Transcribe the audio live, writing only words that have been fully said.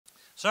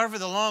Sorry for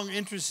the long,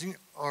 interesting,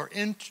 or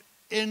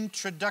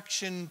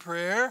introduction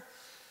prayer,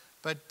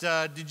 but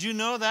did you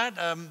know that?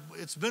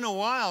 It's been a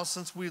while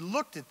since we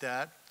looked at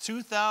that.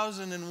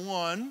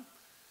 2001,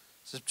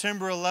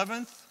 September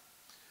 11th,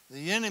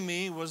 the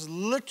enemy was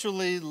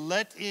literally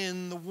let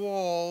in the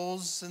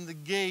walls and the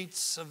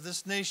gates of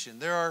this nation.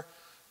 There are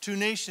two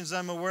nations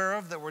I'm aware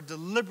of that were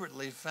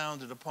deliberately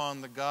founded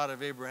upon the God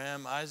of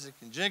Abraham, Isaac,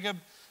 and Jacob.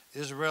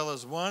 Israel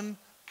is one.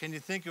 Can you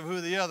think of who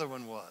the other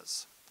one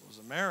was? It was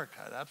America.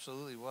 It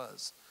absolutely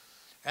was.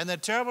 And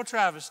that terrible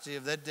travesty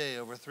of that day,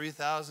 over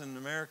 3,000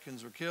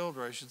 Americans were killed,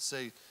 or I should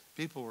say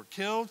people were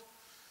killed.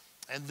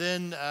 And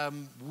then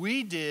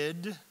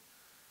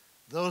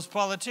those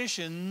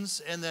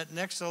politicians in that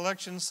next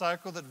election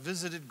cycle that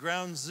visited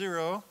Ground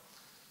Zero,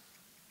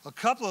 a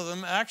couple of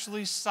them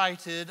actually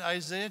cited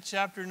Isaiah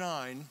chapter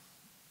 9,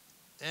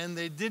 and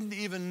they didn't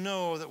even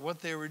know that what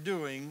they were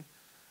doing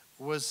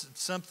was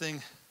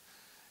something.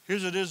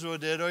 Here's what Israel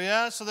did. Oh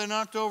yeah, so they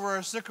knocked over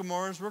our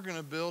sycamores. We're going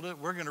to build it.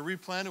 We're going to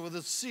replant it with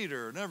a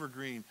cedar, an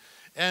evergreen.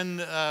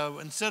 And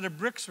instead of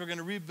bricks, we're going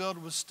to rebuild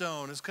it with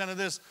stone. It's kind of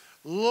this,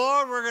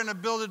 Lord, we're going to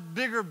build it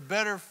bigger,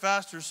 better,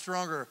 faster,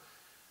 stronger.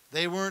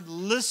 They weren't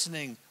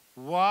listening.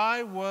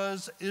 Why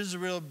was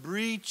Israel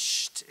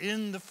breached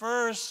in the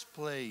first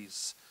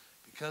place?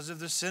 Because of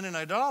their sin and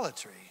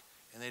idolatry.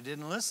 And they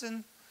didn't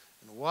listen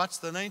and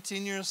watch the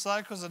 19-year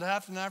cycles that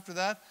happened after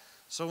that.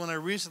 So when I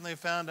recently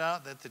found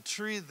out that the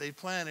tree that they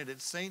planted at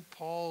St.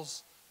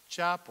 Paul's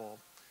Chapel,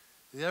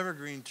 the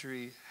evergreen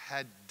tree,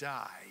 had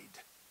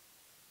died,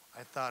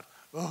 I thought,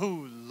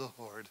 oh,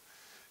 Lord,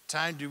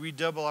 time to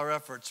redouble our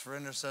efforts for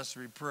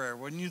intercessory prayer.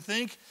 Wouldn't you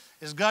think?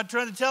 Is God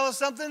trying to tell us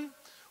something?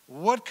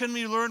 What can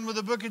we learn with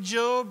the book of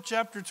Job,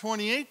 chapter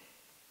 28?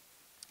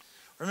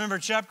 Remember,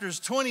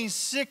 chapters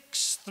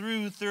 26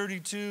 through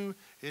 32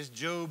 is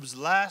Job's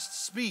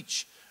last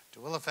speech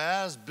to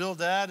Eliphaz,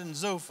 Bildad, and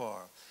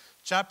Zophar.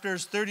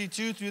 Chapters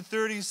 32 through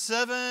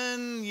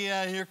 37,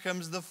 here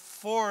comes the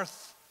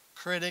fourth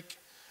critic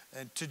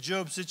to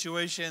Job's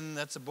situation.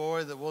 That's a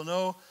boy that we'll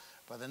know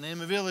by the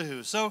name of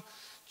Elihu. So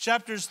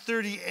chapters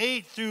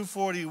 38 through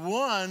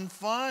 41,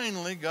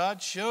 finally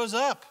God shows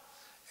up.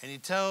 And he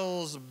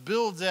tells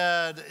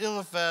Bildad,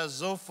 Eliphaz,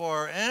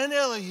 Zophar, and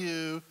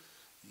Elihu,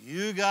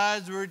 you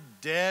guys were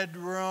dead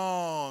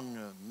wrong.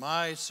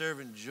 My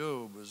servant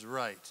Job was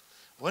right.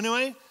 Well,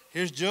 anyway,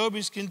 here's Job.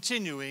 He's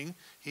continuing.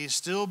 He's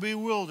still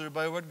bewildered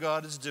by what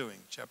God is doing.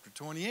 Chapter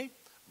 28,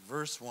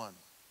 verse 1.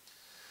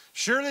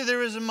 Surely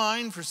there is a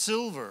mine for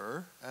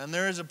silver, and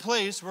there is a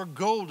place where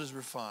gold is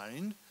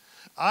refined.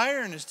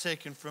 Iron is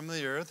taken from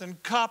the earth,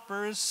 and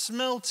copper is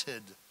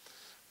smelted.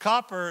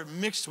 Copper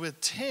mixed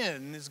with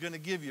tin is going to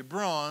give you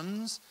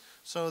bronze.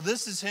 So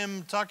this is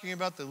him talking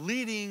about the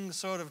leading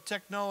sort of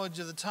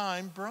technology of the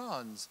time,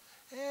 bronze.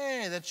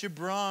 Hey, that's your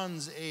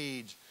Bronze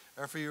Age.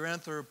 Or for your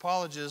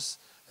anthropologists,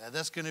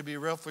 that's going to be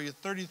roughly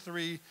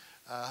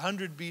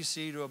 3,300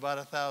 BC to about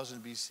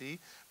 1,000 BC.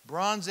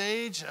 Bronze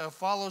Age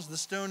follows the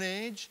Stone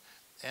Age,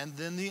 and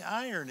then the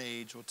Iron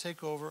Age will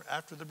take over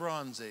after the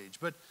Bronze Age.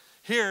 But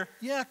here,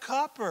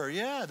 copper,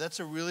 that's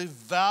a really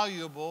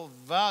valuable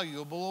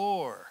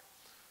ore.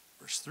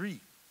 Verse 3.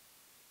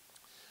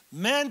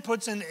 Man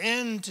puts an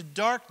end to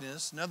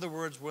darkness. In other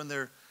words, when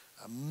they're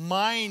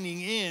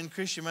mining in,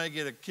 Christian might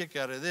get a kick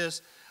out of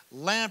this,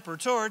 lamp or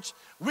torch,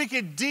 we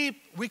can dig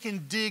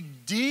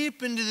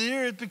deep into the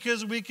earth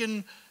because we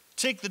can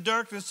take the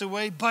darkness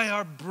away by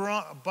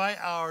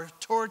our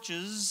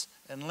torches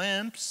and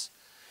lamps,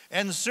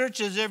 and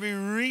searches every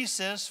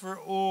recess for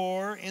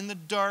ore in the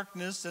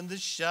darkness and the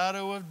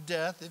shadow of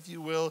death, if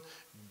you will,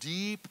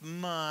 deep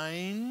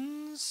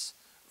mines.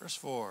 Verse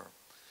 4.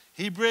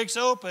 He breaks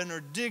open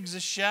or digs a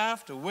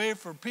shaft away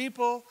for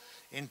people.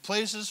 In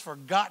places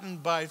forgotten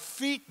by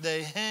feet,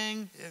 they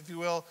hang, if you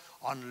will,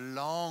 on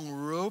long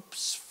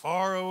ropes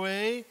far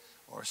away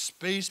or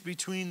space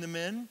between the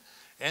men,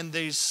 and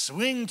they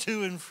swing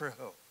to and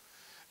fro.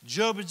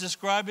 Job is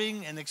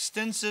describing an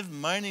extensive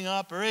mining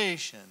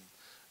operation,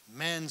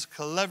 man's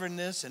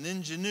cleverness and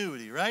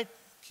ingenuity, right?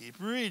 Keep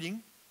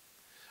reading.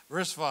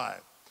 Verse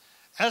 5.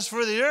 As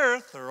for the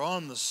earth, or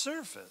on the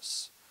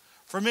surface,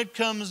 from it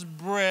comes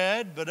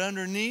bread, but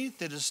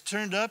underneath it is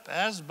turned up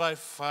as by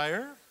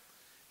fire.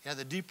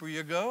 The deeper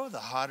you go, the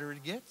hotter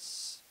it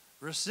gets.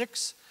 Verse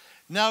 6.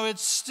 Now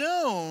its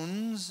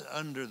stones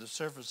under the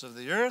surface of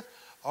the earth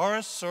are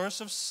a source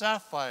of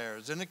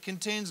sapphires, and it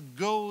contains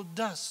gold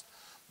dust.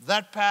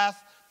 That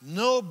path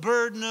no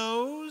bird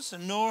knows,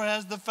 nor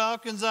has the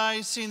falcon's eye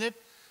seen it.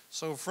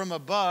 So from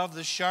above,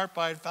 the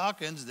sharp-eyed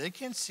falcons, they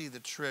can see the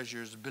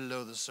treasures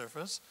below the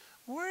surface.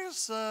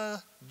 Where's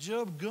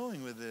Job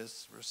going with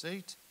this? Verse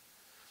 8.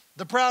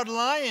 The proud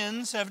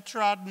lions have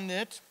trodden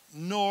it,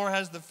 nor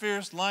has the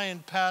fierce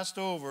lion passed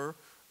over.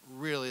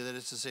 Really, that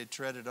is to say,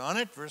 treaded on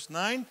it. Verse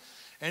 9.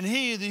 And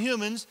he, the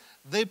humans,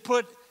 they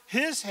put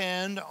his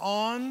hand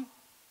on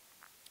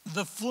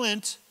the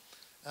flint.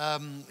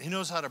 He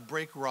knows how to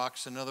break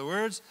rocks, in other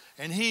words.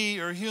 And he,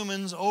 or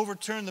humans,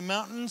 overturn the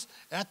mountains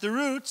at the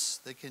roots.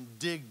 They can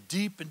dig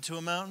deep into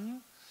a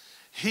mountain.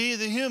 He,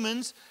 the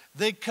humans,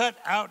 They cut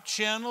out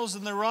channels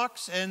in the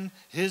rocks, and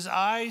his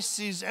eye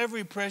sees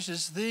every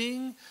precious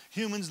thing.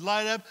 Humans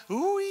light up,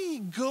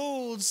 ooh,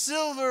 gold,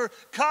 silver,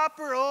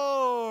 copper,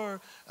 ore,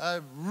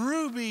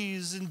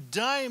 rubies and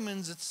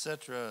diamonds,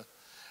 etc.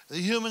 The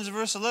humans,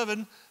 verse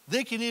 11,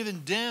 they can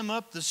even dam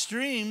up the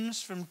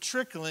streams from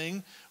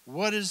trickling.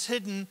 What is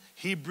hidden,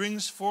 he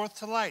brings forth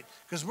to light.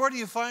 Because where do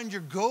you find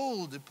your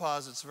gold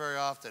deposits very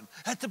often?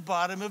 At the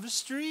bottom of a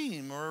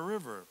stream or a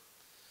river.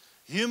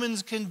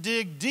 Humans can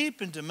dig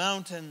deep into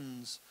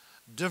mountains,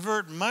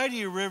 divert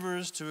mighty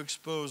rivers to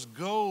expose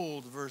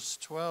gold, verse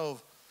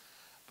 12.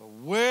 But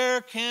where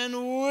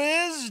can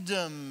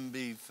wisdom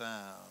be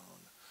found?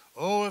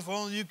 Oh, if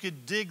only you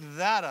could dig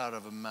that out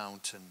of a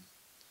mountain.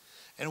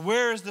 And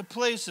where is the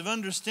place of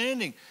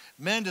understanding?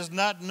 Man does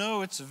not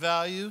know its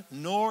value,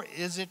 nor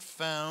is it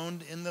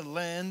found in the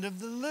land of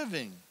the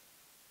living.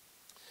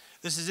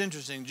 This is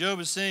interesting. Job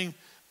is saying,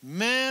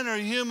 man or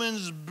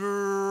humans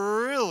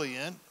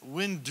brilliant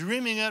when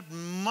dreaming up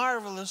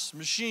marvelous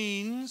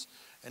machines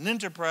and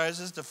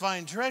enterprises to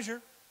find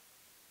treasure.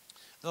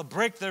 They'll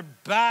break their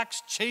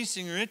backs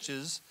chasing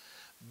riches,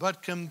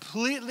 but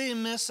completely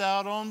miss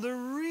out on the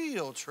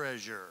real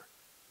treasure,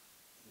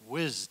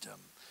 wisdom.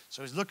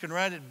 So he's looking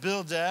right at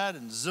Bildad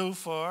and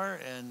Zophar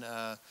and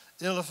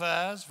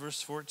Eliphaz, verse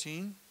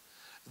 14.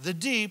 The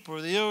deep, or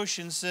the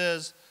ocean,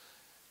 says,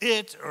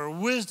 it, or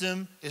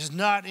wisdom, is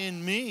not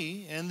in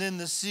me. And then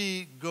the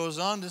sea goes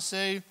on to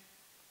say,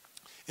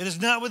 it is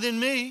not within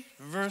me.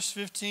 Verse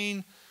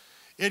 15,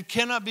 it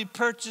cannot be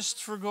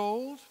purchased for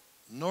gold,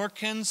 nor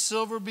can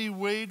silver be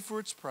weighed for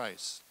its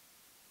price.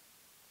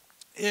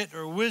 It,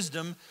 or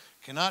wisdom,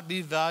 cannot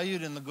be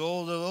valued in the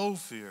gold of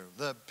Ophir,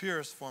 the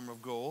purest form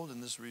of gold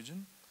in this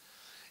region,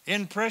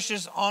 in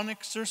precious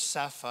onyx or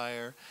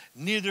sapphire.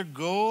 Neither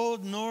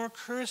gold nor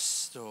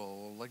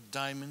crystal, like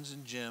diamonds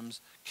and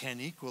gems,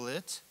 can equal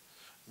it,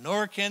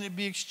 nor can it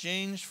be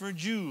exchanged for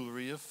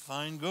jewelry of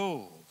fine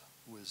gold,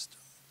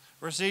 wisdom.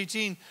 Verse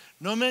 18,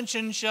 no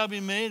mention shall be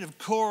made of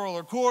coral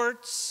or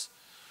quartz,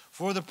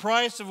 for the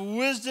price of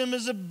wisdom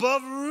is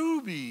above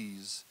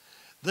rubies.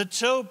 The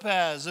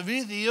topaz of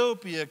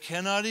Ethiopia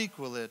cannot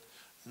equal it,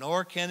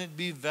 nor can it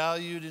be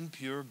valued in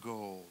pure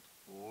gold,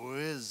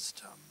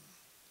 wisdom.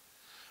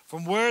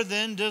 From where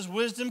then does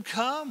wisdom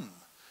come?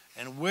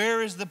 And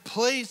where is the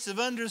place of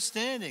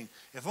understanding?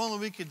 If only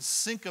we could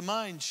sink a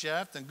mine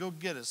shaft and go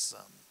get us some.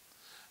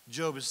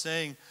 Job is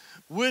saying,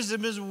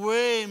 wisdom is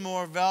way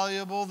more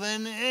valuable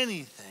than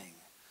anything.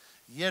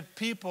 Yet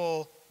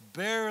people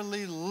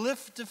barely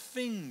lift a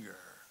finger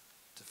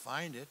to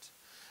find it.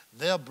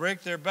 They'll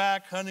break their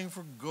back hunting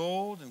for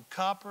gold and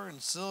copper and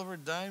silver,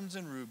 diamonds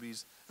and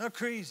rubies. How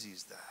crazy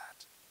is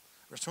that?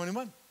 Verse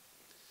 21.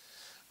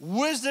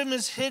 Wisdom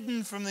is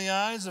hidden from the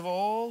eyes of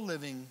all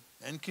living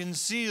and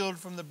concealed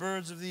from the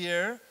birds of the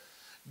air.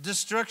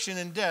 Destruction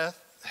and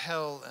death,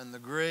 hell and the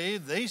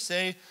grave, they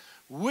say,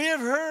 we have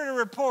heard a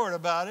report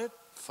about it,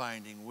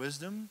 finding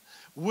wisdom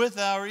with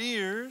our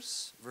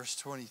ears. Verse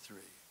 23.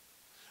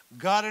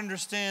 God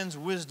understands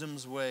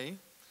wisdom's way,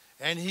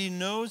 and he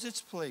knows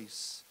its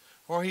place,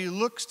 for he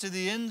looks to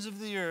the ends of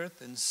the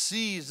earth and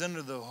sees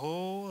under the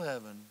whole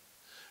heaven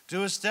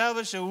to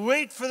establish a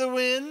weight for the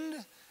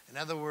wind. In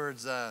other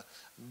words,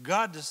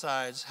 God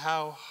decides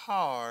how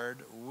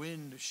hard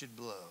wind should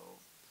blow.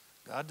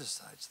 God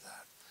decides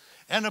that.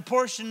 And a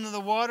portion of the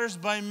waters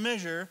by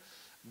measure.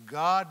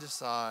 God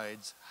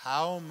decides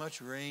how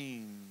much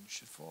rain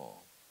should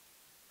fall.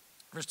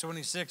 Verse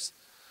 26,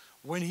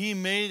 when he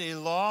made a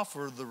law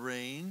for the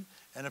rain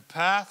and a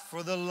path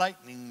for the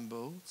lightning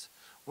bolt,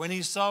 when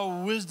he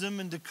saw wisdom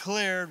and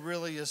declared,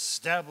 really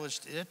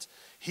established it,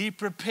 he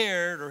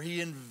prepared, or he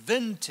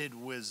invented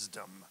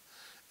wisdom.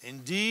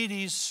 Indeed,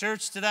 he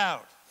searched it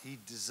out. He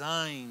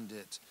designed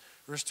it.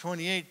 Verse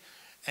 28,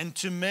 and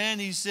to man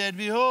he said,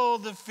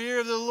 behold, the fear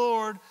of the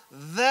Lord,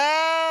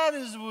 that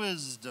is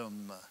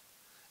wisdom.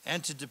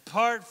 And to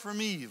depart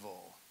from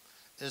evil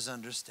is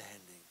understanding.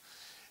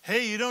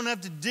 Hey, you don't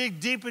have to dig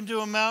deep into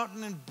a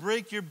mountain and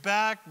break your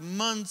back,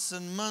 months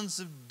and months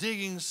of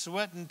digging,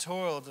 sweat, and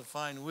toil to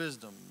find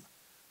wisdom.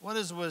 What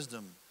is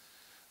wisdom?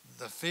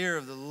 The fear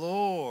of the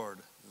Lord,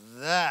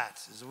 that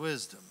is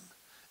wisdom.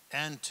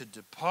 And to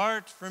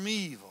depart from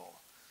evil,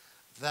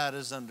 that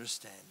is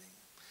understanding.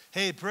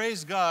 Hey,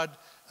 praise God,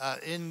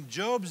 in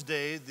Job's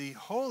day, the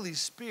Holy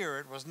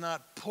Spirit was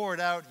not poured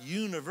out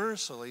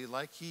universally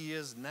like he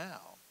is now.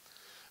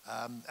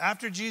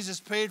 After Jesus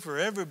paid for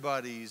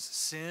everybody's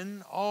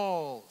sin,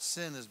 all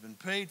sin has been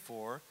paid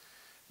for.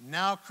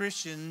 Now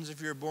Christians,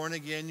 if you're born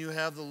again, you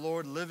have the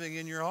Lord living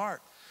in your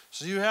heart.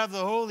 So you have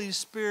the Holy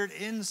Spirit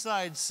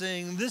inside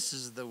saying this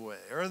is the way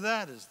or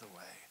that is the way.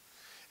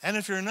 And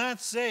if you're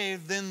not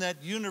saved, then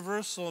that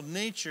universal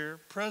nature,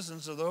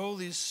 presence of the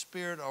Holy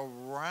Spirit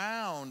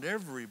around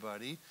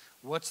everybody,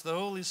 what's the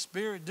Holy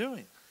Spirit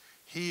doing?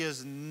 He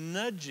is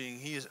nudging,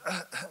 he is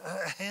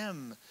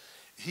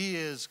He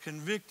is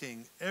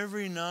convicting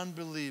every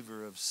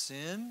non-believer of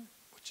sin,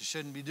 what you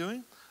shouldn't be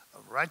doing,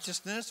 of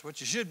righteousness,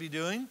 what you should be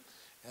doing,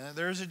 and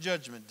there's a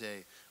judgment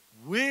day.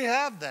 We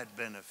have that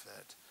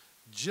benefit.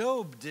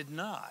 Job did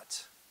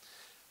not.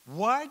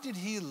 Why did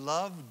he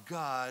love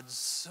God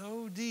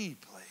so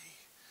deeply?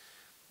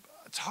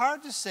 It's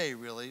hard to say,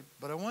 really,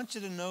 but I want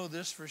you to know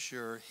this for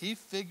sure. He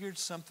figured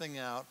something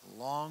out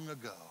long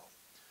ago.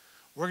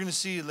 We're going to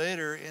see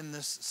later in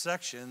this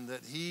section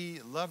that he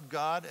loved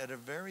God at a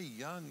very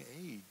young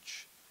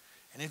age.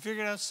 And he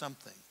figured out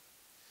something.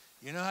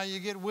 You know how you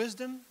get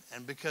wisdom?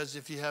 And because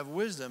if you have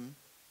wisdom,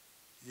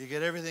 you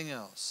get everything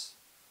else.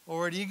 Well,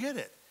 where do you get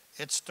it?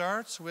 It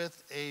starts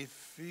with a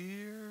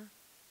fear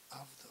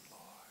of the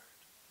Lord.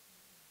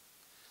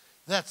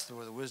 That's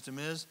where the wisdom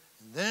is.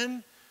 And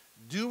then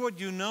do what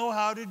you know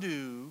how to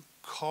do.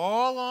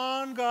 Call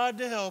on God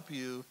to help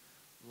you.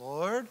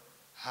 Lord,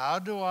 how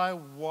do I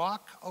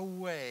walk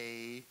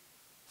away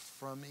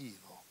from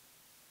evil?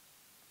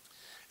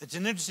 It's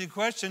an interesting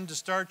question to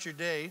start your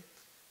day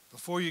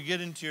before you get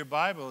into your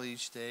Bible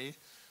each day.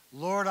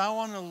 Lord, I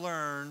want to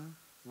learn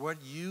what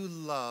you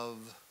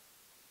love,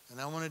 and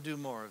I want to do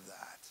more of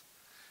that.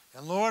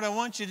 And Lord, I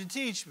want you to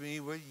teach me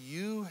what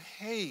you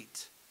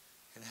hate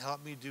and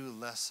help me do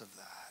less of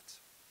that.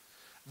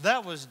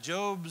 That was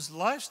Job's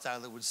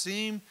lifestyle, it would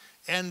seem.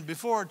 And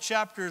before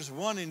chapters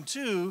 1 and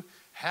 2,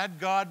 had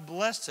God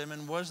blessed him,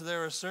 and was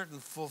there a certain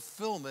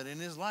fulfillment in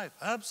his life?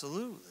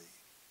 Absolutely.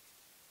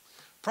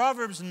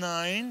 Proverbs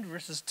 9,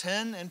 verses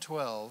 10 and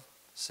 12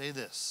 say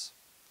this: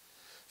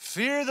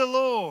 Fear the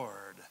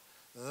Lord,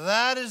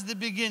 that is the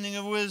beginning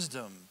of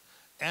wisdom,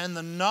 and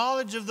the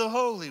knowledge of the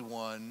Holy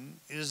One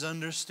is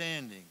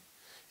understanding.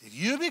 If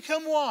you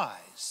become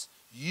wise,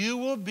 you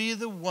will be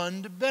the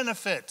one to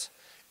benefit.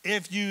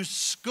 If you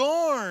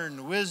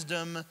scorn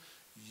wisdom,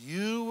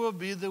 you will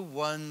be the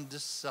one to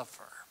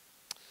suffer.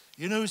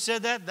 You know who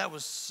said that? That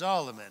was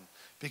Solomon,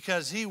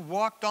 because he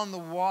walked on the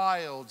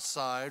wild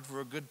side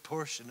for a good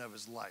portion of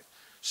his life.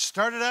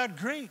 Started out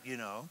great, you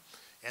know,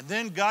 and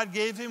then God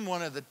gave him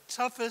one of the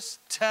toughest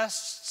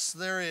tests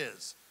there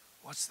is.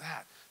 What's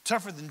that?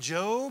 Tougher than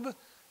Job?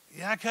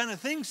 Yeah, I kind of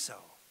think so.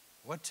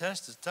 What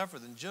test is tougher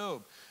than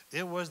Job?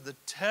 It was the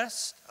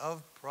test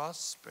of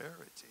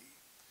prosperity.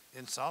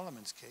 In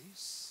Solomon's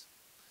case,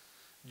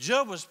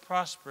 Job was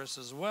prosperous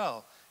as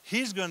well.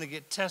 He's going to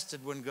get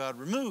tested when God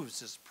removes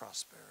his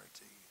prosperity.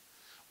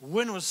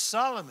 When was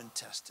Solomon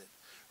tested?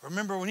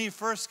 Remember, when he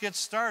first gets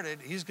started,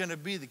 he's going to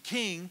be the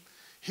king.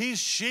 He's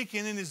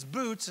shaking in his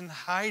boots and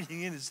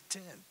hiding in his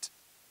tent.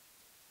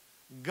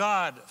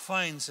 God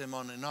finds him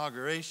on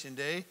Inauguration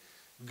Day.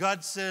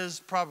 God says,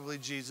 probably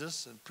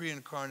Jesus, a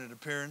pre-incarnate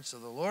appearance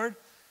of the Lord.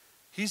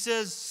 He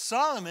says,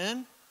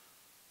 Solomon,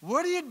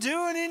 what are you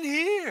doing in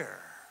here?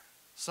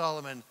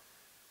 Solomon,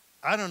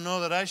 I don't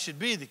know that I should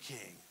be the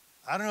king.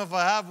 I don't know if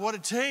I have what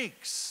it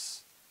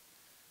takes.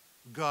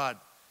 God,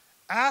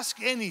 ask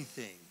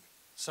anything,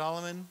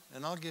 Solomon,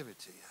 and I'll give it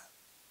to you.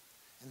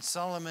 And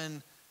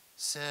Solomon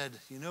said,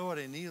 you know what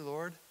I need,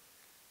 Lord?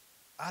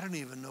 I don't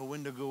even know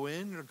when to go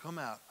in or come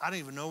out. I don't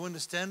even know when to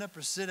stand up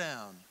or sit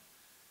down.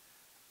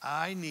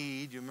 I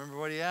need, you remember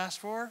what he asked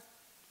for?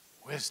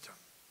 Wisdom.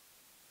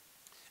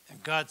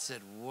 And God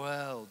said,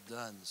 well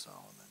done,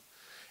 Solomon.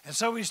 And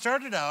so we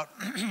started out,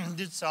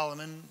 did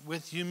Solomon,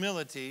 with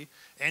humility,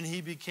 and he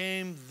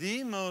became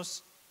the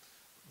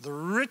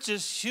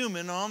richest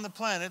human on the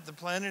planet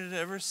had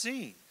ever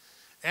seen.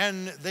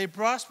 And they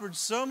prospered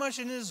so much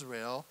in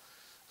Israel,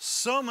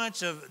 so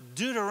much of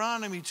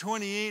Deuteronomy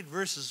 28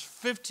 verses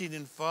 15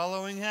 and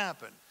following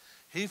happened.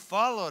 He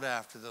followed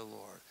after the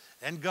Lord,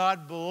 and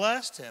God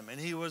blessed him, and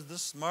he was the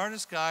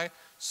smartest guy,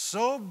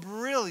 so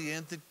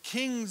brilliant that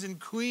kings and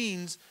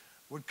queens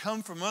would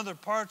come from other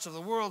parts of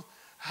the world.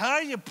 How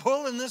are you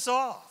pulling this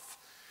off?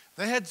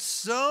 They had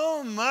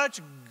so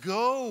much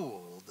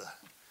gold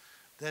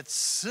that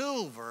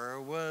silver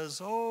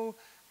was,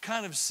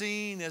 kind of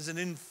seen as an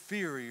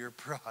inferior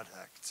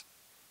product.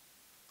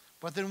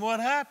 But then what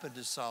happened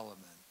to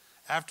Solomon?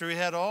 After he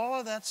had all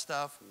of that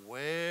stuff,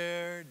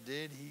 where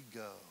did he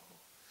go?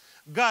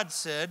 God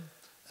said,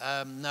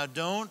 now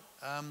don't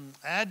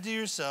add to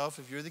yourself,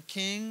 if you're the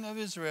king of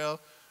Israel,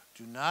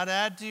 do not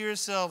add to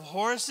yourself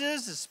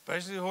horses,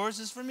 especially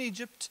horses from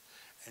Egypt,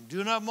 and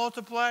do not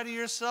multiply to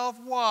yourself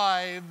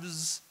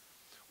wives.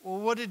 Well,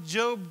 what did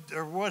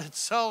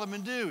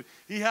Solomon do?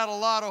 He had a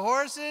lot of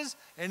horses,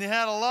 and he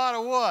had a lot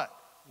of what?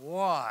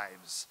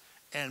 Wives.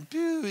 And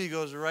pew, he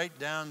goes right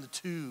down the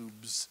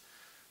tubes.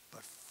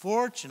 But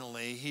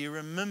fortunately, he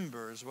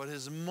remembers what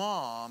his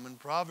mom in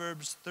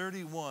Proverbs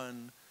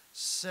 31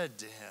 said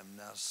to him.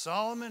 Now,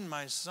 Solomon,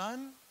 my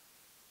son,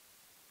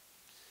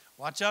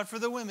 watch out for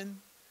the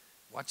women.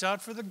 Watch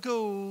out for the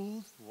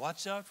gold.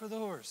 Watch out for the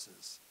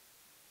horses.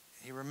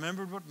 He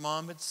remembered what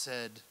Mom had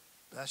said,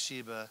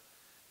 Bathsheba,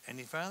 and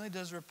he finally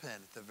does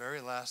repent at the very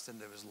last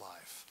end of his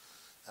life.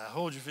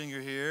 Hold your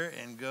finger here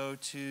and go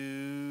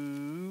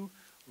to,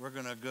 we're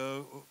going to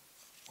go,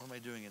 what am I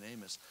doing in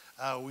Amos?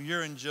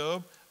 You're in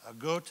Job.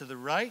 Go to the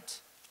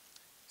right.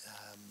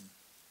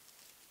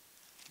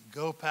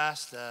 Go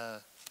past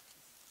the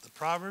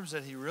Proverbs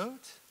that he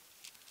wrote.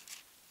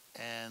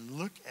 And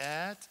look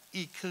at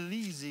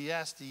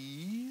Ecclesiastes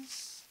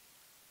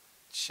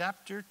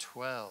chapter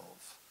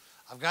 12.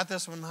 I've got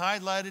this one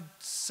highlighted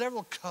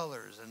several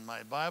colors in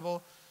my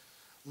Bible.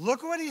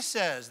 Look what he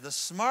says, the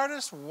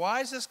smartest,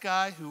 wisest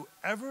guy who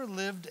ever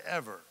lived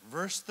ever.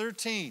 Verse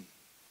 13.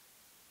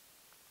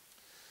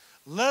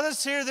 Let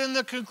us hear then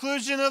the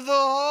conclusion of the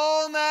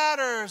whole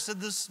matter, said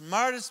the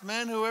smartest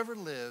man who ever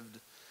lived.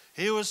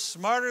 He was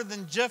smarter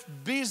than Jeff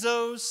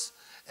Bezos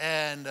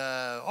and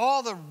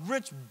all the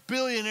rich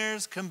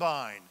billionaires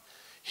combined.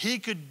 He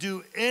could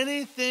do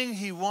anything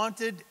he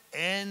wanted,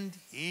 and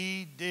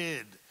he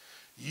did.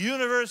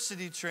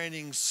 University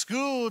training,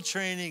 school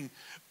training,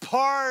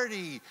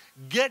 party,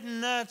 getting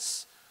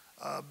nuts,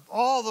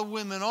 all the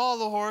women, all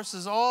the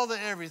horses, all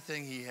the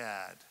everything he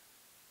had.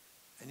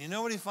 And you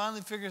know what he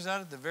finally figures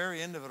out at the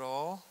very end of it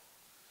all?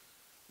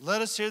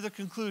 Let us hear the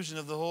conclusion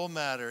of the whole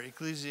matter.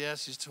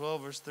 Ecclesiastes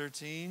 12, verse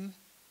 13.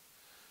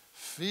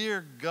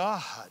 Fear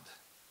God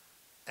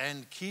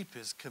and keep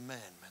his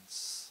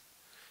commandments.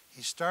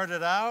 He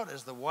started out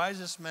as the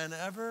wisest man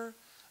ever.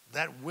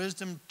 That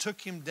wisdom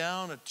took him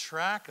down a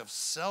track of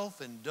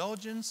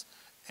self-indulgence,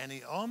 and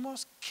he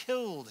almost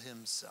killed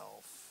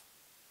himself.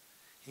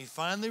 He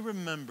finally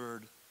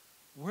remembered,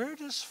 where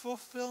does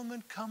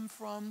fulfillment come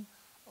from?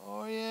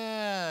 Oh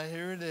yeah,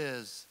 here it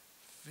is.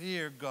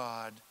 Fear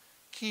God,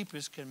 keep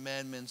his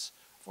commandments,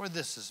 for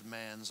this is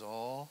man's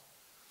all.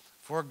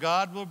 For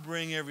God will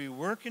bring every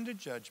work into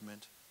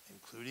judgment,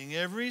 including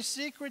every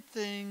secret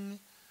thing,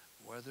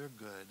 whether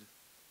good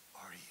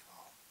or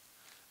evil.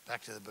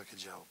 Back to the book of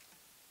Job.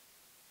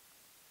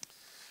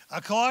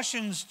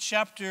 Colossians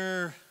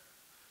chapter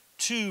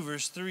 2,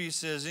 verse 3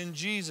 says, in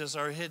Jesus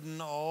are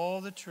hidden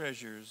all the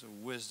treasures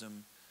of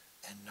wisdom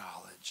and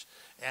knowledge.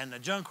 And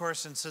John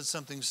Corson said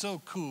something so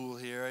cool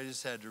here, I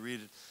just had to read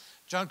it.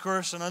 John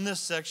Corson on this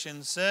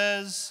section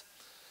says,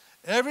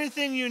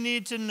 everything you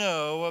need to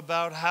know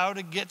about how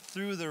to get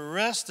through the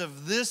rest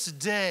of this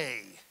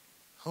day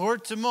or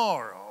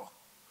tomorrow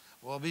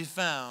will be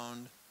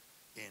found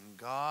in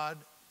God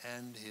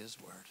and his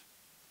word.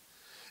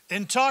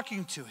 In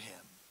talking to him,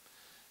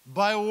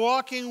 by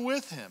walking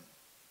with him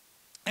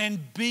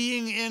and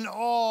being in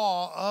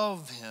awe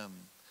of him.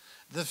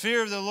 The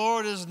fear of the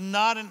Lord is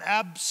not an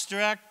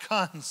abstract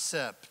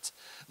concept.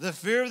 The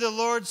fear of the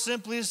Lord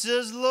simply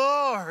says,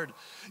 Lord,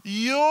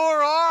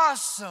 you're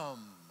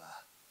awesome.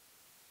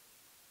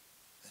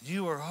 And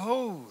you are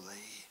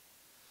holy.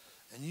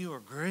 And you are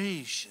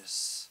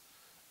gracious.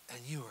 And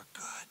you are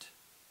good.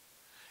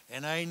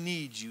 And I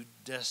need you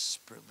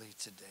desperately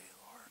today,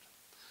 Lord.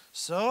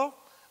 So,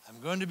 I'm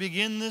going to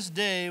begin this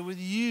day with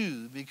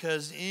you,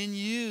 because in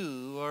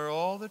you are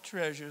all the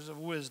treasures of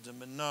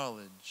wisdom and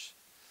knowledge.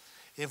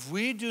 If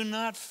we do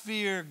not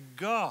fear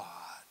God,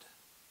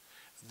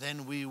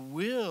 then we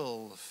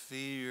will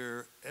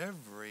fear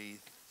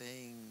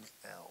everything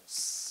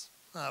else.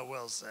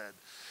 Well said.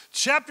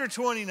 Chapter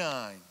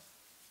 29.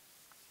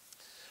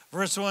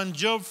 Verse 1,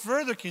 Job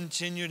further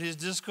continued his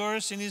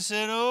discourse, and he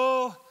said,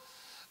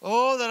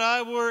 Oh, that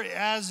I were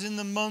as in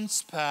the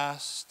months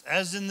past,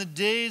 as in the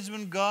days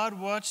when God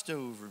watched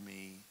over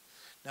me.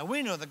 Now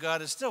we know that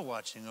God is still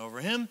watching over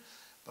him,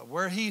 but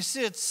where he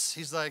sits,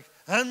 he's like,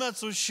 I'm not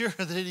so sure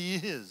that he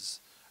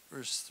is.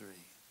 Verse 3.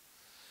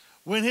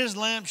 When his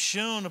lamp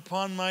shone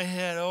upon my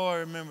head, I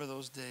remember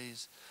those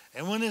days.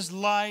 And when his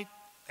light,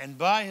 and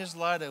by his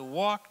light I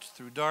walked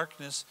through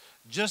darkness,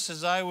 just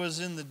as I was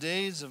in the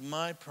days of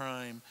my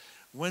prime,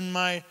 when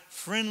my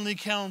friendly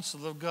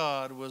counsel of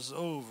God was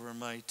over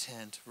my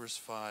tent. Verse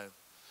 5.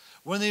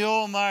 When the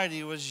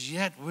Almighty was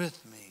yet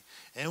with me,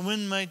 and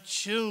when my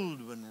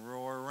children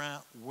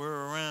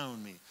were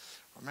around me.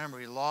 Remember,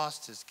 he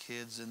lost his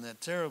kids in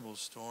that terrible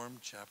storm,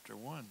 chapter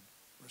 1,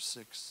 verse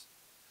 6.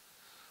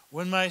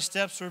 When my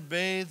steps were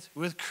bathed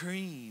with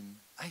cream,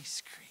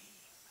 ice cream,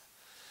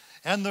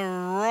 and the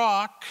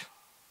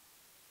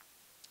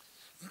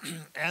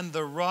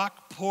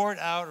rock poured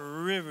out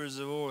rivers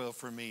of oil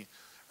for me.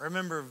 I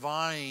remember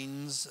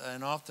vines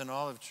and often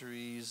olive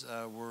trees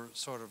were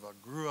sort of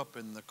grew up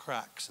in the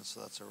cracks, and so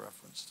that's a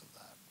reference to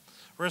that.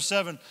 Verse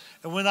 7,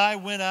 and when I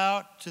went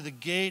out to the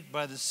gate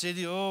by the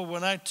city,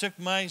 when I took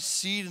my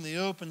seat in the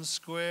open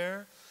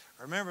square.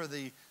 Remember,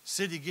 the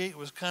city gate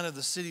was kind of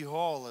the city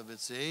hall of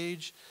its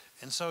age,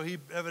 and so he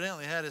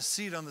evidently had a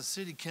seat on the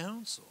city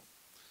council.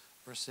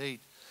 Verse 8,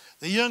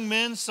 the young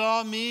men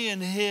saw me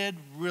and hid.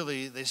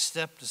 Really, they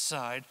stepped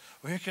aside.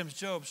 Well, here comes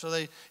Job. So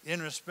they,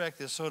 in respect,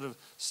 they sort of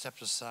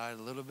stepped aside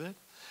a little bit.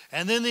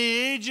 And then the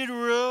aged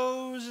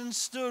rose and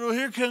stood. Well,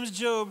 here comes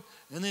Job.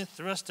 And they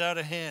thrust out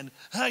a hand.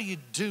 How you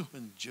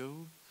doing,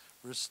 Job?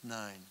 Verse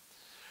 9.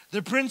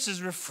 The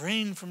princes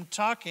refrained from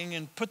talking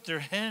and put their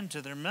hand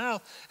to their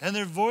mouth. And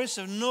their voice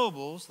of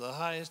nobles, the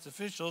highest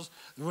officials,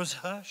 was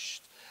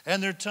hushed.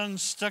 And their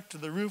tongues stuck to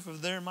the roof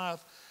of their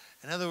mouth.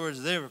 In other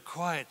words, they were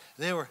quiet.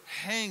 They were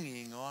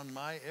hanging on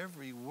my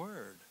every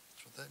word.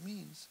 That's what that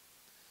means.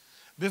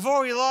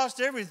 Before he lost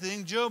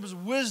everything, Job's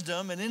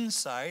wisdom and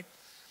insight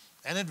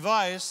and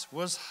advice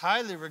was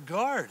highly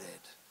regarded.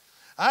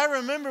 I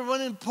remember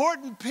when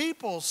important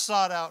people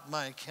sought out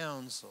my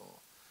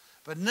counsel.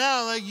 But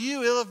now, like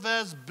you,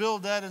 Eliphaz,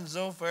 Bildad, and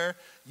Zophar,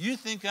 you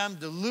think I'm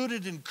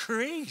deluded and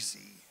crazy.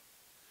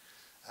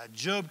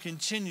 Job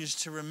continues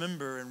to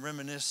remember and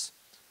reminisce.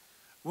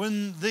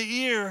 When the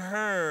ear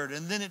heard,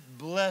 and then it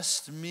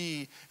blessed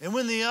me. And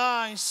when the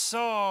eye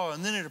saw,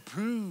 and then it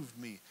approved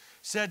me.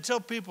 See, I'd tell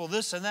people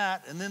this and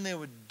that, and then they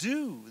would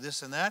do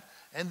this and that,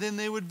 and then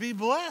they would be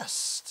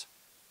blessed.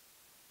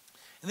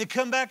 And they'd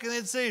come back and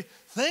they'd say,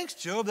 thanks,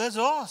 Job, that's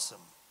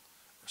awesome.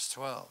 Verse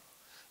 12,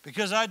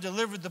 because I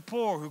delivered the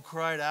poor who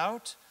cried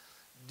out.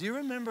 Do you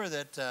remember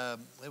that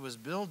it was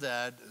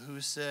Bildad who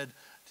said,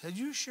 are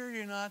you sure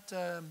you're not...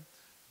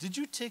 did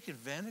you take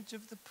advantage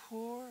of the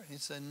poor? He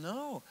said,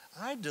 no,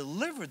 I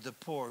delivered the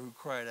poor who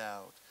cried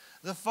out,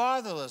 the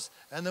fatherless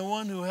and the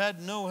one who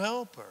had no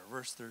helper.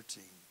 Verse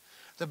 13.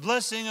 The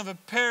blessing of a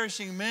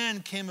perishing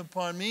man came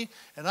upon me,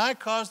 and I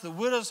caused the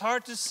widow's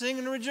heart to sing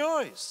and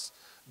rejoice.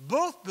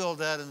 Both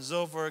Bildad and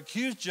Zophar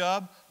accused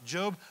Job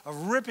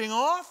of ripping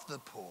off the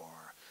poor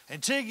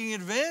and taking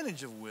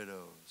advantage of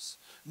widows.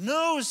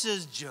 No,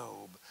 says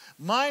Job,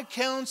 my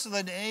counsel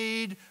and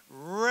aid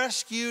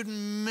rescued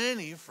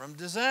many from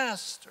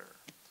disaster.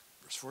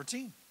 Verse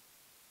 14.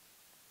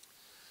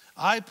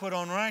 I put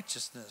on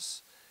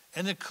righteousness,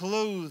 and it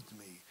clothed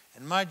me,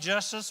 and my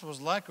justice was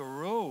like a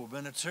robe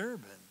and a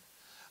turban.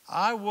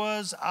 I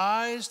was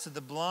eyes to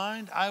the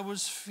blind, I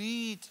was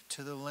feet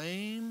to the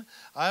lame,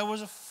 I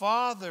was a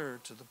father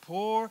to the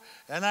poor,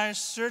 and I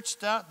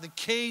searched out the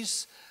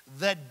case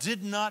that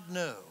did not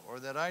know, or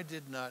that I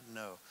did not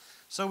know.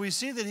 So we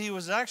see that he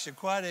was actually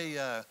quite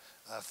a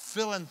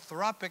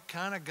philanthropic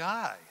kind of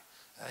guy.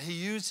 He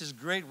used his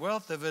great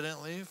wealth,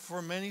 evidently,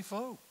 for many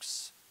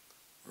folks.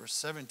 Verse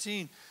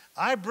 17,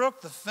 I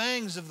broke the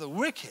fangs of the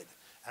wicked,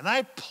 and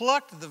I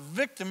plucked the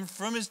victim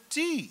from his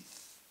teeth.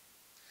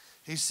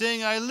 He's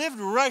saying, I lived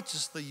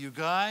righteously, you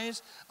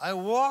guys. I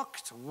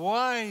walked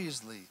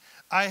wisely.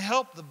 I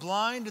helped the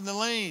blind and the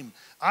lame.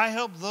 I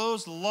helped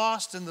those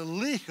lost in the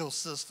legal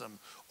system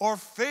or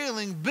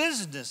failing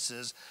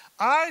businesses.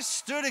 I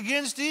stood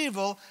against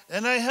evil,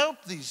 and I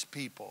helped these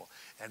people.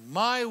 And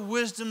my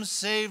wisdom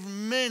saved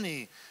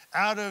many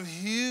out of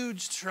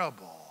huge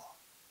trouble.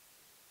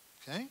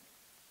 Okay?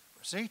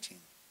 Verse 18.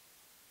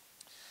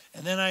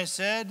 And then I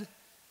said,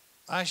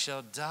 I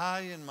shall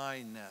die in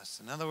my nest.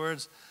 In other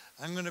words,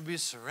 I'm going to be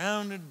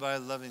surrounded by a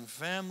loving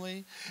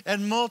family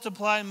and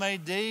multiply my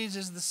days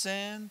as the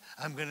sand.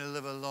 I'm going to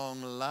live a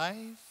long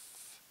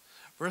life.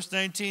 Verse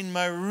 19,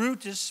 my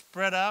root is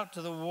spread out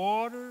to the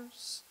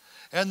waters,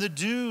 and the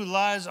dew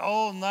lies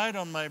all night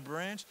on my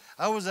branch.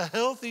 I was a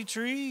healthy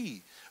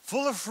tree,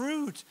 full of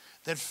fruit,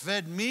 that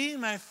fed me,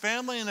 my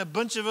family, and a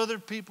bunch of other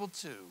people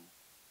too.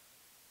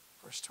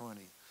 Verse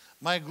 20,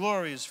 my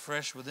glory is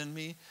fresh within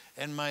me,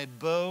 and my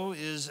bow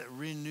is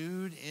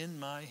renewed in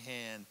my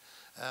hand.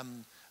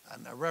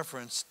 And a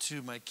reference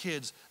to my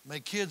kids. My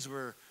kids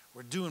were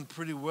doing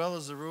pretty well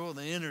as a rule, and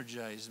they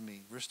energized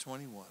me. Verse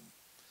 21.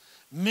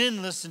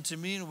 Men listened to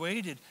me and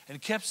waited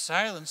and kept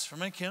silence for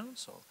my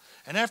counsel.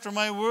 And after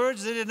my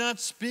words, they did not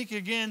speak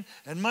again,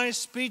 and my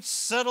speech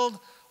settled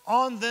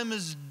on them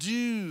as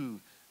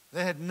dew.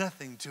 They had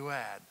nothing to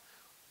add.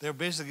 They were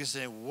basically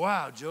saying,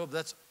 wow, Job,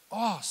 that's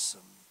awesome.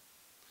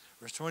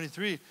 Verse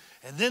 23.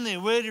 And then they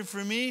waited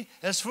for me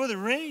as for the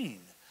rain,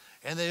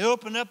 and they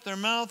opened up their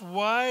mouth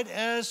wide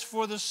as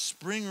for the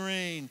spring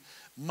rain.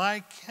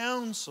 My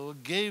counsel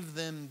gave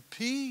them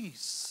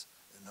peace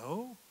and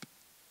hope.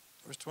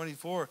 Verse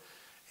 24,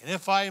 and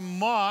if I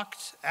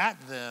mocked at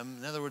them,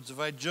 in other words, if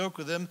I joked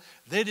with them,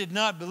 they did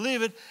not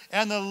believe it,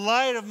 and the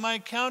light of my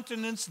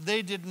countenance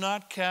they did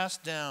not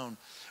cast down.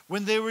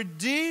 When they were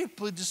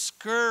deeply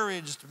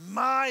discouraged,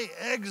 my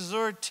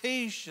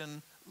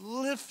exhortation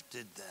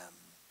lifted them.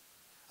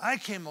 I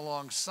came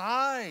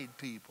alongside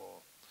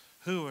people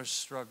who are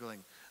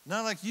struggling.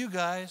 Not like you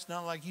guys,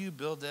 not like you,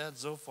 Bildad,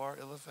 Zophar,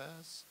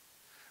 Eliphaz.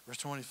 Verse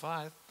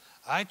 25,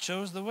 I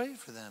chose the way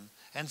for them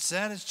and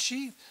sat as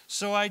chief.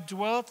 So I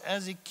dwelt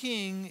as a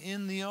king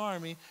in the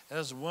army,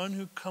 as one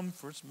who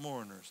comforts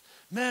mourners.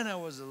 Man, I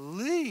was a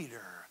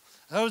leader.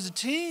 I was a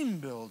team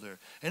builder.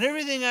 And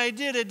everything I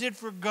did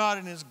for God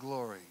and his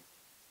glory.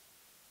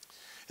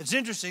 It's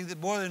interesting that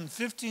more than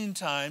 15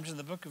 times in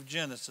the book of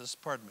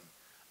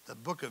the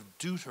book of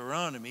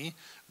Deuteronomy,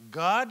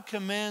 God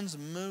commands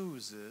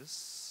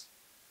Moses,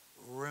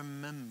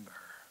 remember.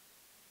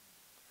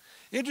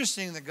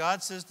 Interesting that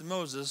God says to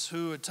Moses,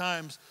 who at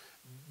times,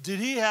 did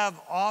he have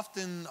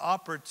often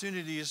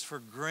opportunities for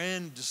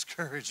grand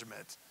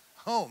discouragement?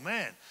 Oh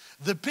man,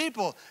 the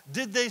people,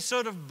 did they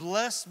sort of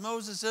bless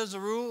Moses as a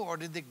rule, or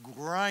did they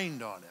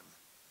grind on him?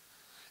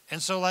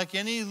 And so like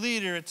any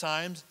leader at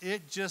times,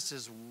 it just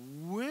is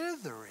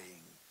withering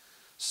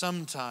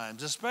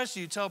sometimes.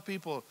 Especially you tell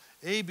people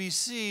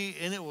ABC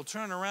and it will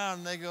turn around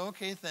and they go,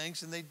 okay,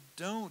 thanks, and they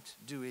don't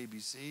do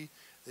ABC.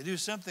 They do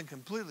something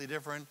completely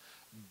different,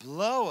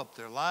 blow up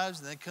their lives,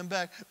 and they come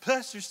back,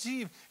 Pastor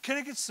Steve, can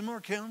I get some more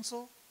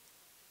counsel?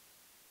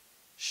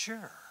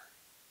 Sure.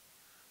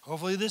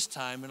 Hopefully this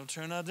time it'll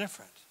turn out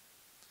different.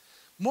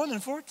 More than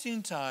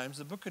 14 times,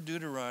 the book of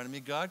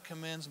Deuteronomy, God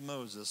commands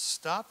Moses,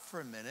 stop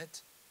for a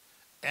minute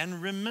and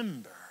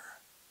remember.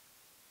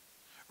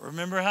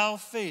 Remember how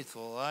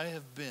faithful I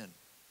have been.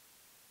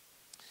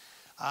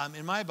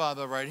 In my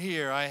Bible right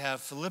here, I have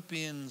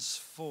Philippians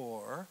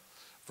 4,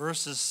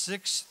 verses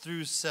 6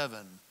 through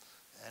 7.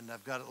 And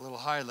I've got it a little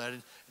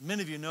highlighted.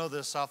 Many of you know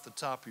this off the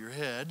top of your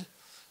head.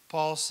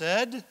 Paul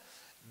said,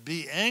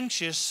 be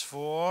anxious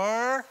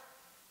for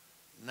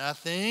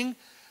nothing,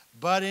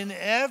 but in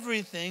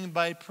everything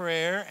by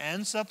prayer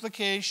and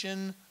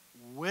supplication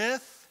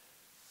with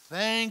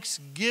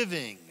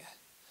thanksgiving.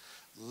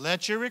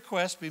 Let your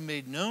requests be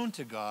made known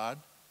to God.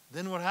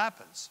 Then what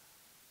happens?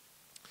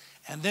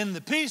 And then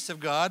the peace of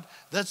God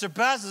that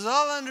surpasses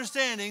all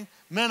understanding,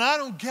 man, I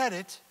don't get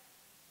it,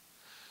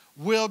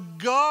 will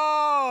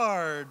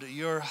guard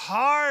your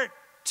heart,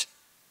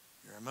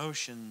 your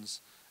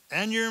emotions,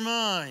 and your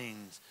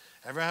mind.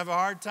 Ever have a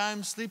hard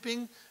time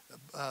sleeping?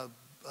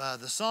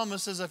 The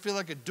psalmist says, I feel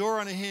like a door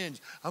on a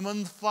hinge. I'm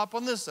on the flop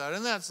on this side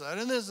and that side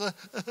and this. I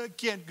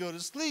can't go to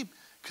sleep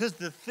because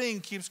the thing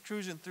keeps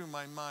cruising through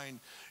my mind.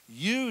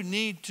 You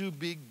need to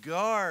be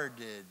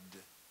guarded.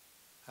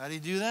 How do you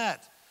do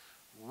that?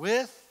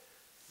 With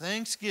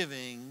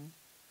thanksgiving,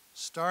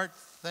 start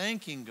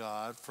thanking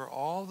God for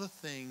all the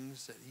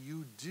things that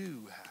you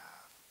do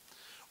have.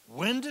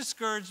 When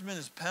discouragement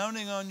is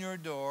pounding on your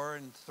door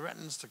and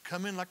threatens to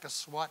come in like a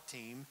SWAT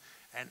team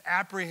and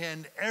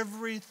apprehend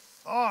every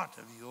thought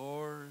of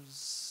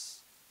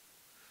yours,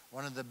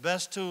 one of the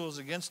best tools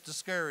against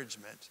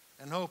discouragement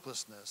and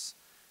hopelessness,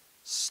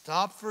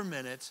 stop for a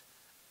minute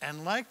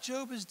and, like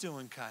Job is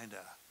doing kind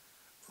of,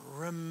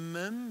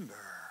 remember,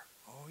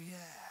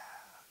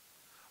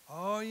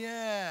 oh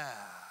yeah.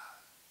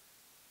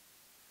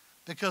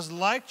 Because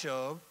like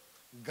Job,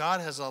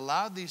 God has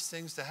allowed these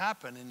things to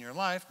happen in your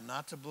life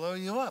not to blow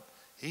you up.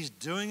 He's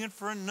doing it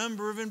for a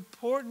number of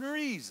important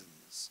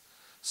reasons.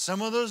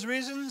 Some of those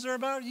reasons are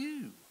about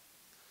you.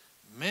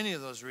 Many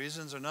of those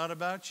reasons are not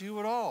about you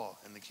at all.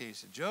 In the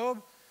case of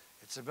Job,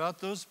 it's about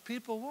those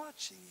people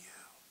watching you.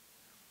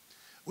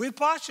 We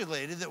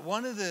postulated that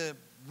one of the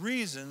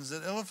reasons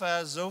that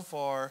Eliphaz,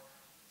 Zophar,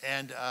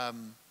 and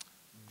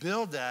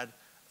Bildad,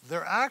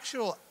 their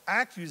actual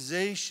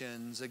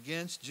accusations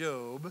against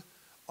Job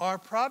are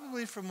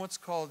probably from what's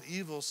called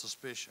evil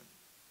suspicion.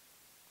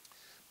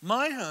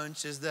 My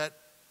hunch is that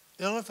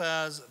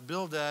Eliphaz,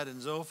 Bildad,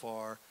 and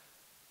Zophar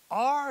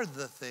are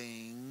the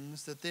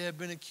things that they have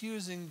been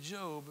accusing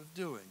Job of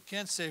doing.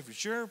 Can't say for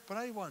sure, but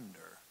I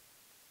wonder.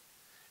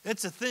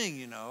 It's a thing,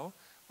 you know,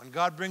 when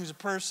God brings a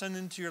person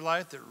into your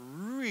life that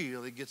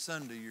really gets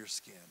under your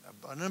skin,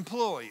 an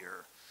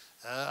employer,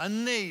 a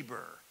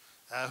neighbor,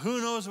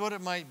 who knows what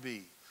it might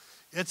be.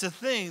 It's a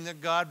thing that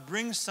God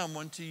brings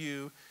someone to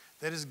you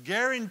that is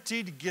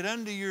guaranteed to get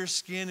under your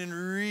skin and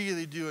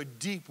really do a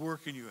deep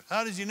work in you.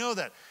 How does he know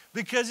that?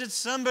 Because it's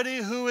somebody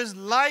who is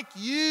like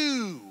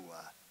you.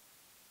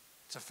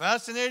 It's a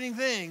fascinating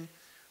thing.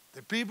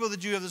 The people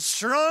that you have the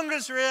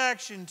strongest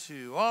reaction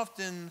to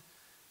often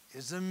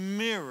is a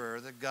mirror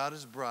that God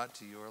has brought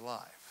to your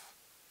life.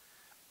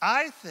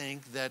 I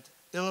think that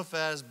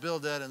Eliphaz,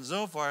 Bildad, and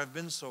Zophar have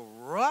been so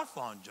rough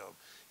on Job.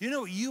 You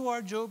know what you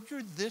are, Job?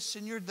 You're this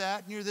and you're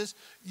that and you're this.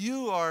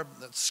 You are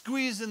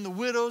squeezing the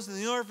widows and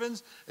the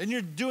orphans, and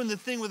you're doing the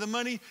thing with the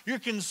money. You're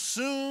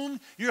consumed.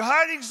 You're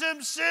hiding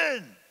some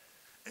sin.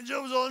 And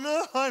Job's all,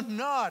 no, I'm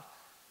not.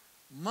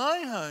 My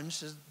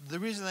hunch is the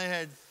reason they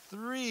had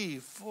 3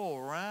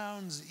 full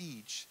rounds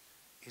each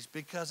is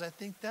because I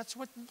think that's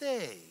what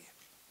they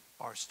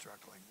are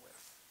struggling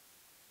with.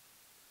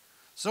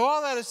 So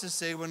all that is to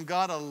say, when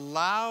God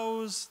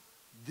allows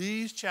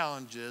these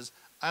challenges,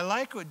 I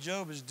like what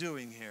Job is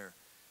doing here.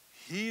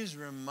 He's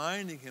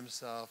reminding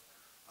himself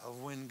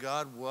of when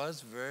God was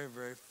very,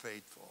 very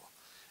faithful.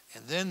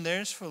 And then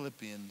there's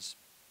Philippians.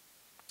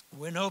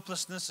 When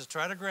hopelessness is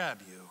trying to grab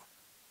you,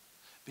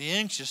 be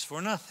anxious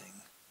for nothing,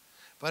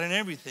 but in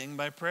everything,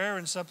 by prayer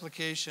and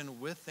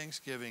supplication with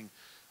thanksgiving,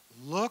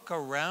 look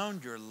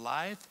around your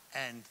life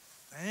and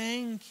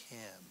thank him.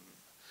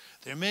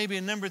 There may be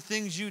a number of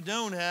things you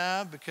don't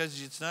have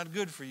because it's not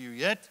good for you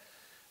yet,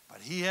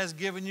 but he has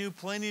given you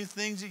plenty of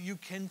things that you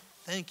can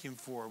thank him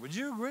for. Would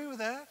you agree with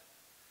that?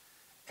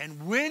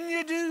 And when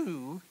you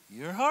do,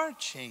 your heart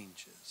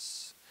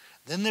changes.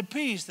 Then the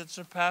peace that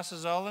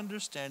surpasses all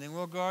understanding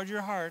will guard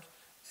your heart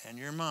and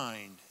your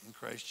mind in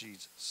Christ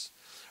Jesus.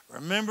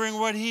 Remembering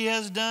what he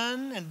has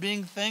done and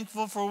being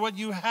thankful for what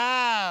you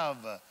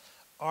have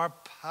are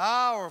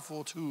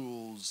powerful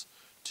tools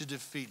to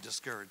defeat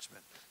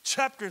discouragement.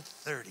 Chapter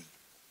 30.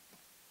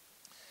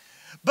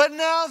 But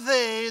now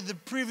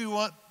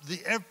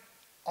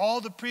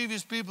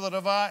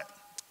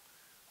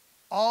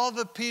all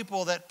the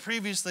people that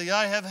previously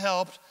I have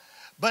helped,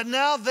 but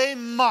now they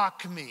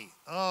mock me.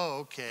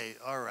 Oh, okay,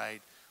 all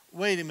right.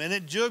 Wait a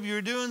minute, Job,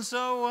 you're doing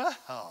so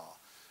well.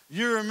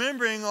 You're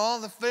remembering all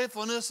the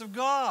faithfulness of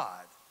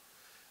God.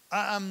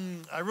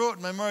 I wrote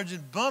in my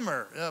margin,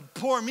 bummer,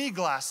 poor me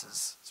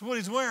glasses. That's what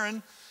he's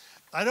wearing.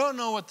 I don't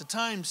know what the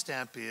time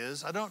stamp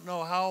is. I don't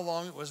know how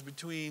long it was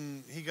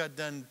between he got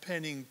done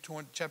penning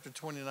chapter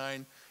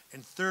 29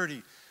 and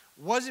 30.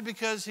 Was it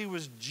because he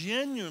was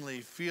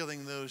genuinely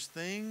feeling those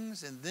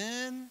things? And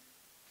then,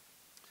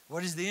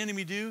 what does the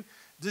enemy do?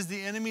 Does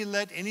the enemy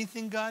let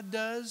anything God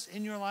does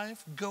in your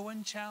life go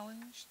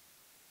unchallenged?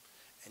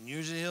 And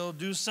usually he'll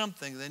do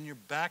something, then you're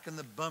back in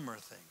the bummer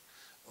thing.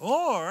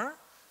 Or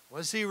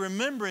was he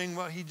remembering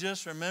what he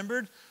just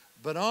remembered?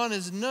 But on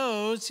his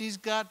nose, he's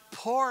got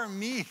poor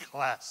me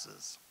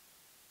glasses.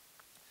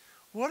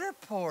 What are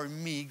poor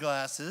me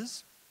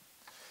glasses?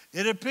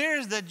 It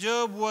appears that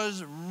Job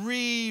was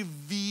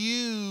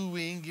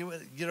reviewing, get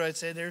what I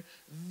said there?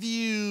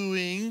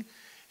 Viewing.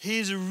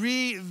 He's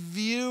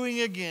reviewing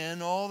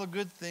again all the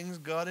good things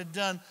God had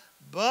done.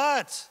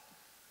 But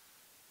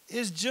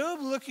is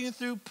Job looking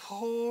through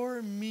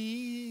poor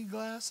me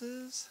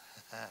glasses?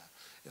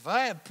 If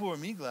I have poor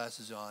me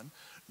glasses on,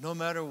 no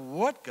matter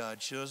what God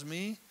shows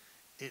me,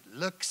 it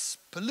looks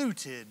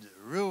polluted,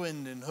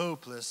 ruined, and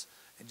hopeless,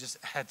 and just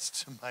adds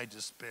to my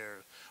despair.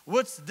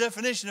 What's the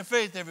definition of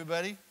faith,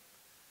 everybody?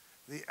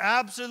 The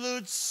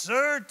absolute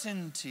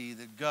certainty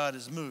that God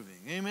is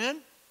moving.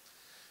 Amen?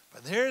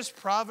 But here's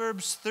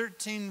Proverbs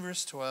 13,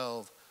 verse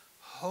 12.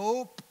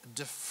 Hope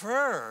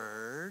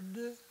deferred,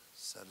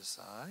 set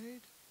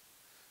aside,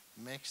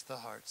 makes the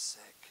heart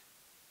sick.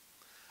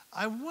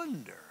 I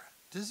wonder,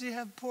 does he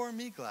have poor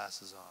me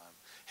glasses on?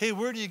 Hey,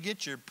 where do you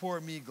get your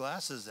poor me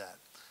glasses at?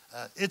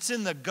 It's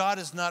in the God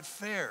is Not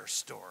Fair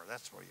store.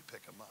 That's where you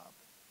pick them up.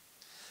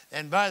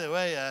 And by the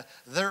way,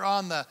 they're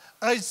on the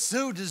I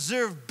so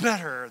deserve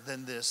better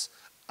than this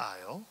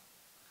aisle.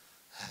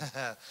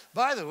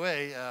 By the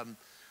way,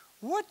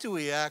 what do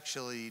we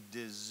actually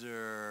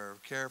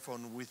deserve? Careful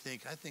when we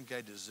think, I think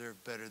I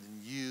deserve better than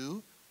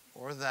you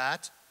or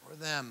that or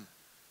them.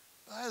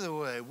 By the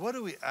way, what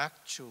do we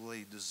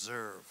actually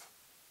deserve?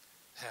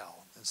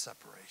 Hell and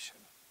separation.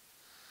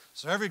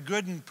 So every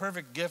good and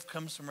perfect gift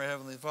comes from our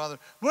Heavenly Father.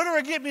 Where do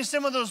I get me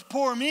some of those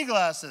poor me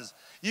glasses?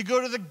 You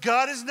go to the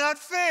God is Not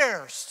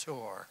Fair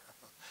store.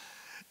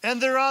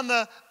 And they're on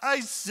the I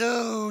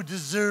so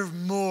deserve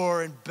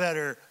more and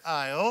better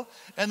aisle.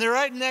 And they're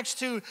right next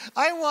to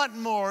I want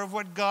more of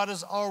what God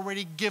has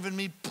already given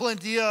me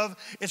plenty of.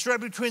 It's right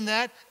between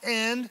that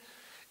and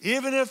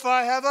even if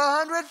I have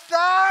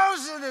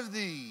 100,000 of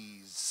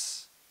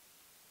these,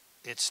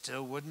 it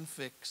still wouldn't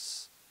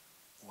fix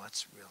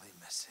what's really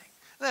missing.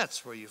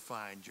 That's where you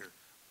find your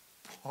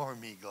poor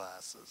me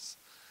glasses.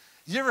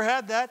 You ever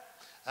had that?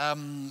 I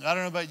don't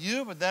know about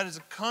you, but that is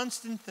a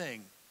constant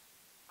thing.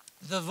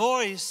 The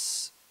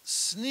voice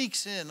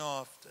sneaks in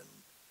often,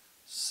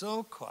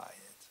 so quiet.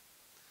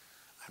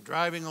 I'm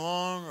driving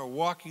along or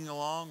walking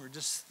along or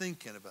just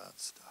thinking about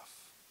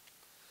stuff.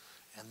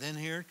 And then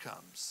here it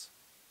comes.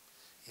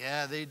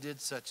 Yeah, they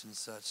did such and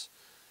such.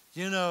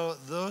 You know,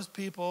 those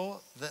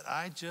people that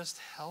I just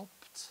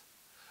helped,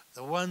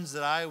 the ones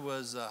that I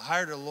was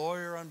hired a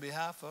lawyer on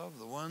behalf of,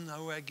 the one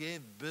who I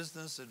gave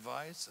business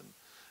advice,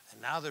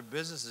 and now their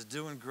business is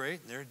doing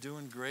great, and they're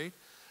doing great,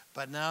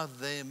 but now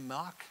they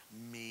mock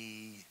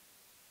me.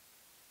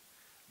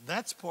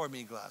 That's poor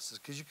me glasses,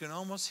 because you can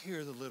almost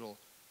hear the little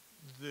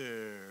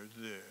there.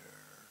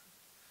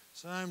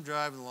 So I'm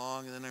driving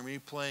along, and then I'm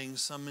replaying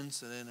some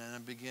incident, and I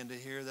begin to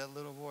hear that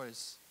little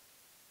voice.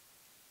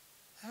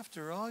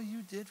 After all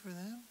you did for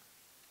them,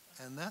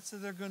 and that's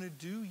what they're going to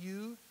do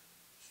you,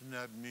 doesn't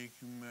that make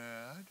you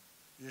mad?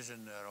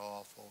 Isn't that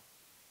awful?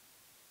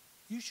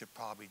 You should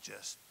probably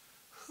just,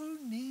 who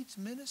needs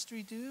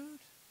ministry, dude?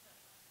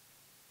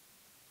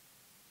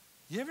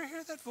 You ever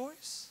hear that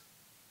voice?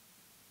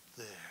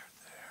 There.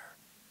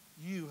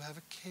 You have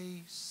a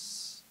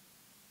case.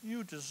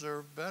 You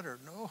deserve better.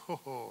 No.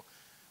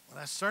 When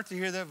I start to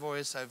hear that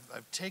voice,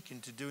 I've taken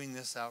to doing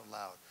this out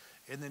loud.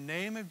 In the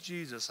name of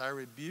Jesus, I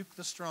rebuke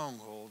the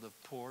stronghold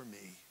of poor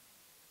me.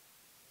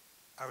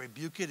 I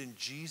rebuke it in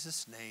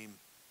Jesus' name.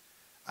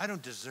 I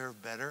don't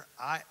deserve better.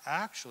 I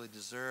actually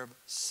deserve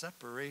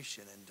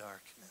separation and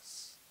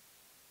darkness.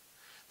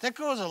 That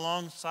goes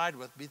alongside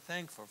with be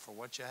thankful for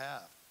what you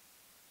have.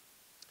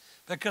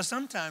 Because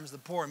sometimes the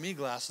poor me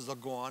glasses will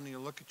go on and you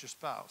look at your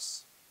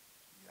spouse.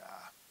 Yeah,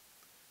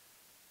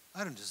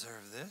 I don't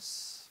deserve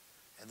this.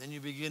 And then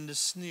you begin to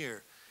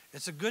sneer.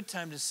 It's a good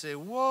time to say,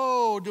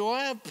 whoa, do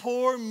I have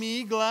poor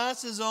me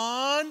glasses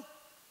on?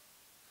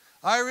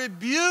 I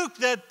rebuke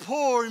that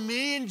poor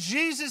me in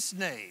Jesus'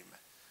 name.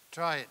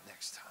 Try it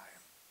next time.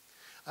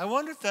 I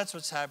wonder if that's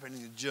what's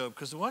happening to Job,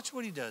 because watch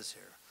what he does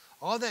here.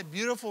 All that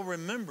beautiful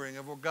remembering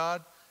of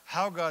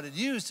how God had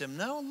used him.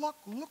 Now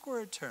look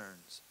where it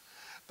turns.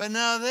 But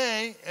now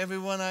they,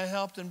 everyone I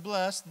helped and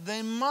blessed,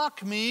 they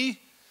mock me.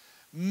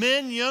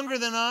 Men younger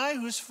than I,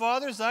 whose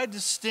fathers I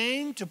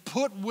disdained to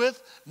put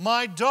with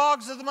my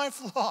dogs of my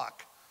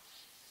flock.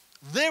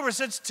 They were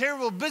such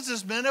terrible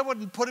businessmen, I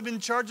wouldn't put them in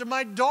charge of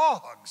my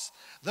dogs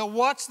that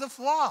watch the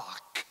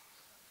flock.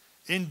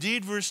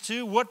 Indeed, verse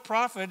 2, what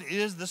profit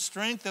is the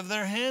strength of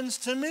their hands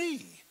to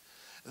me?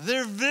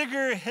 Their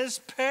vigor has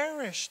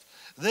perished.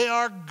 They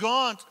are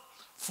gaunt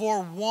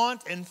for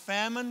want and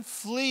famine,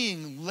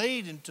 fleeing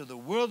late into the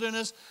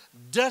wilderness,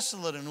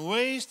 desolate and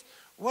waste.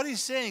 What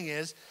he's saying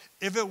is,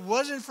 if it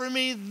wasn't for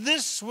me,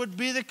 this would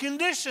be the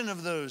condition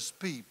of those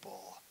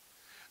people.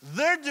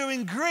 They're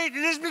doing great. It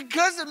is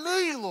because of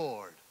me,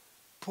 Lord.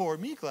 Poor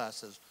me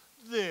glasses.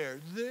 There.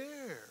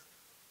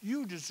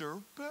 You deserve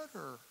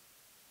better.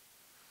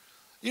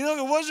 You know, if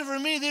it wasn't for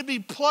me, they'd be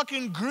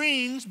plucking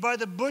greens by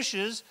the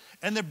bushes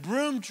and the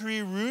broom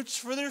tree roots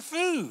for their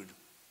food.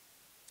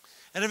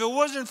 And if it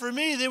wasn't for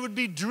me, they would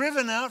be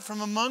driven out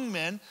from among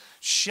men,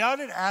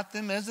 shouted at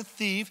them as a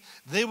thief.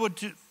 They would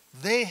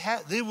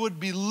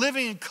be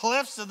living in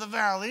clefts of the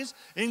valleys,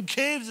 in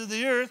caves of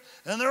the earth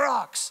and the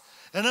rocks.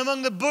 And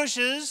among the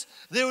bushes,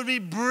 they would be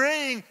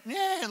braying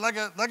like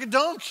a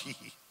donkey.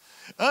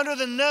 Under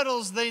the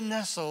nettles they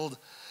nestled.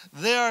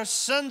 They are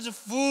sons of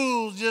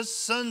fools,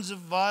 just sons of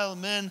vile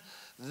men.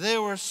 They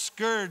were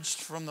scourged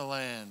from the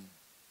land.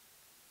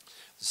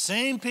 The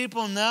same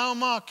people now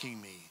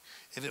mocking me.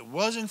 If it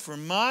wasn't for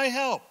my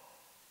help,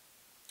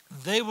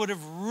 they would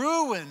have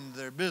ruined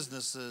their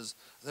businesses,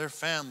 their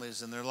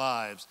families, and their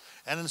lives.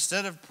 And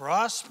instead of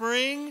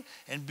prospering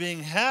and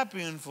being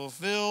happy and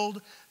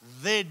fulfilled,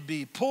 they'd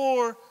be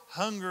poor,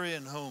 hungry,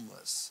 and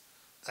homeless.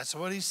 That's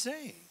what he's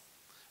saying.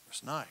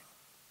 Verse 9.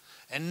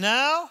 And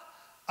now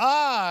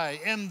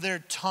I am their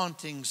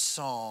taunting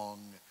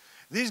song.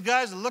 These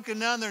guys are looking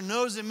down their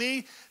nose at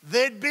me.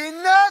 They'd be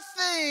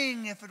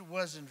nothing if it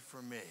wasn't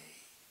for me.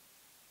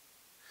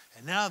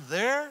 And now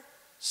they're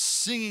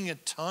singing a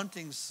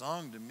taunting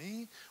song to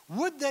me.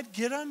 Would that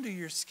get under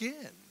your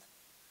skin?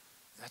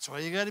 That's why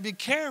you got to be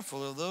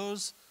careful of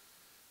those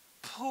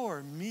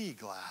poor me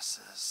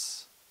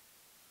glasses.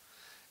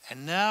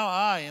 And now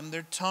I am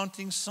their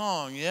taunting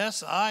song.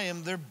 Yes, I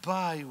am their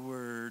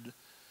byword.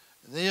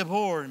 They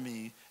abhor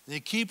me. They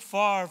keep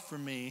far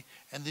from me,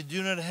 and they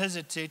do not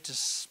hesitate to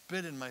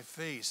spit in my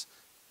face.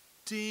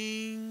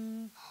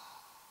 Ding.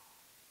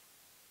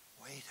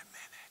 Wait a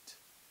minute.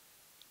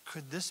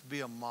 Could this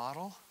be a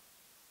model?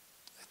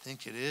 I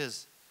think it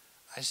is.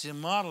 I see a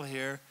model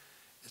here.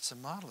 It's a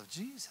model of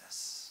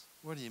Jesus.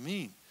 What do you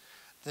mean?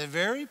 The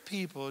very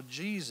people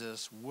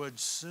Jesus would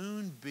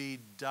soon be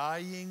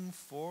dying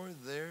for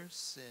their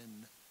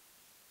sin.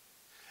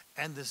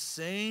 And the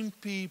same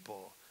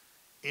people,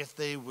 if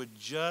they would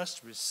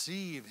just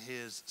receive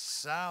his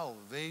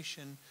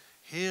salvation,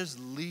 his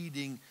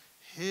leading,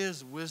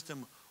 his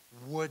wisdom,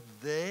 would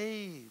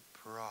they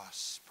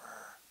prosper?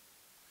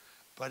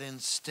 But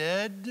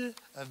instead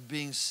of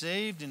being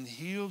saved and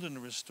healed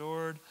and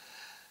restored,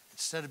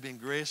 instead of being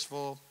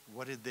graceful,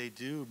 what did they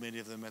do, many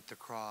of them at the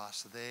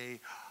cross? They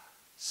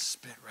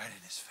spit right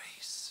in his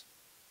face.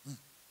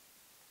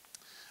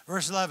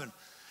 Verse 11,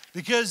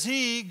 because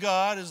he,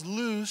 God, has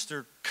loosed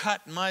or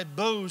cut my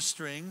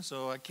bowstring,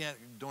 so I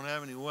don't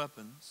have any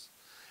weapons,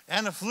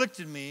 and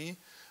afflicted me,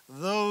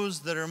 those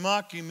that are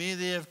mocking me,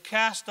 they have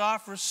cast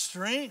off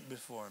restraint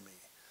before me.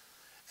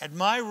 At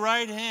my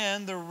right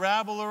hand, the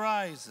rabble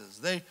arises.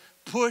 They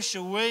push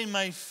away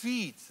my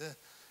feet.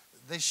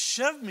 They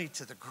shove me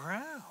to the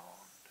ground.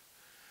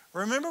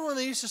 Remember when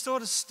they used to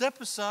sort of step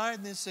aside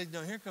and they'd say,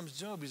 no, here comes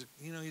Job.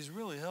 He's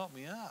really helped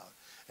me out.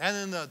 And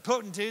then the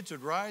potentates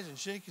would rise and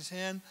shake his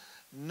hand.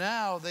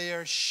 Now they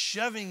are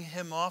shoving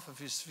him off of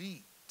his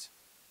feet.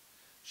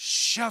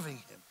 Shoving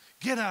him.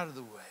 Get out of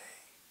the way.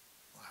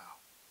 Wow.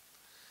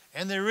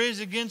 And they raise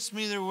against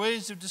me their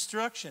ways of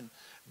destruction.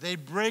 They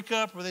break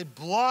up or they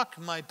block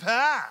my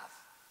path.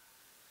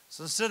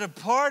 So instead of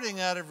parting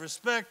out of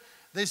respect,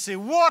 they say,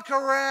 walk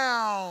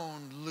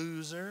around,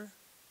 loser.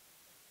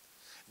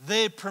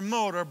 They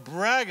promote or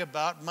brag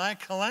about my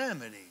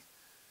calamity.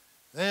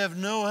 They have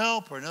no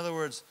helper. In other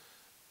words,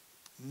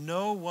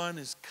 no one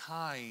is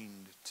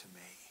kind to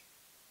me.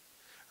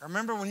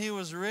 Remember when he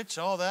was rich,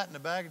 all that in a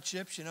bag of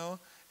chips,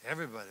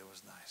 everybody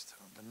was nice to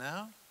him. But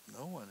now,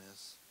 no one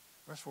is.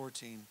 Verse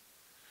 14.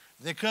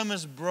 They come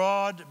as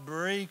broad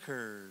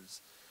breakers.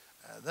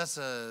 That's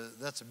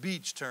a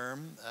beach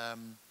term.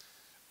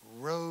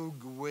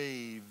 Rogue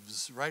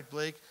waves, right,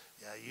 Blake?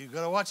 Yeah, you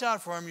got to watch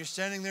out for them. You're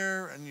standing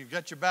there and you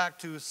got your back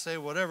to say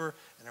whatever,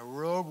 and a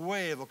rogue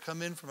wave will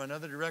come in from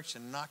another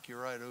direction and knock you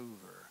right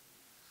over.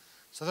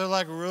 So they're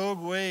like rogue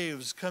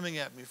waves coming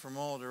at me from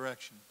all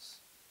directions.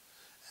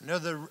 And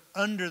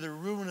under the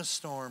ruinous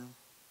storm,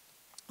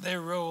 they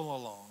roll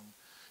along.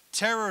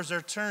 Terrors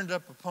are turned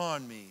up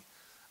upon me.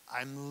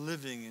 I'm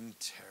living in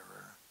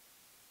terror.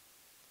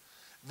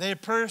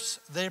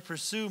 They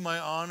pursue my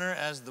honor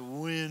as the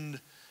wind,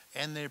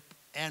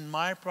 and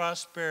my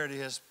prosperity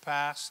has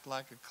passed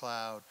like a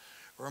cloud.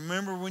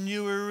 Remember when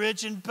you were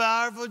rich and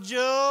powerful,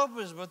 Job,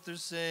 is what they're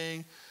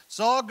saying. It's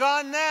all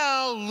gone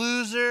now,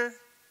 loser.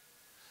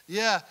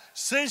 Yeah,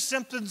 say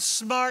something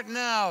smart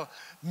now,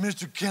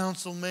 Mr.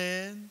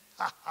 Councilman.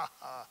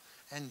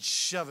 And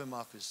shove him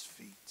off his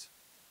feet.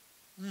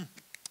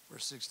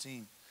 Verse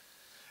 16.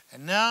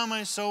 And now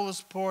my soul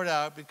is poured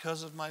out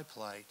because of my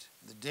plight.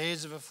 The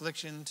days of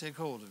affliction take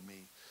hold of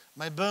me.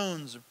 My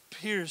bones are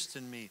pierced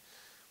in me.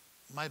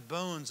 My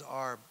bones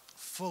are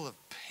full of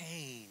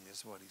pain,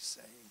 is what he's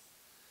saying.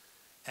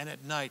 and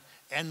at night,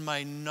 and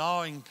my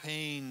gnawing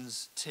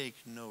pains take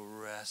no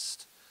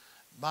rest.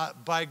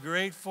 By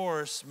great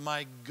force,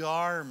 my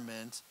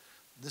garment,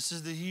 this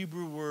is the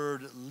Hebrew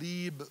word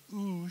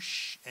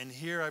libush, and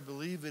here I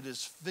believe it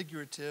is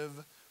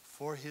figurative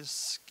for his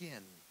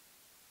skin.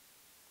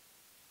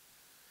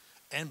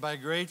 And by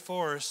great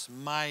force,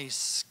 my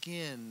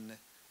skin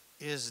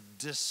is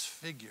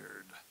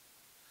disfigured.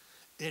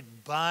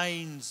 It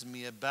binds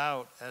me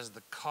about as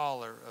the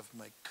collar of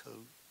my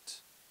coat.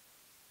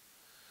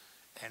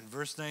 And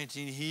verse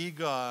 19, he,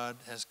 God,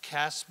 has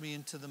cast me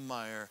into the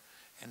mire,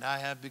 and I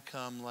have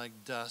become like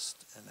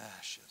dust and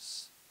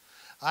ashes.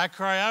 I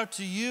cry out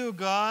to you,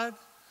 God,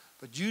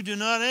 but you do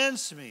not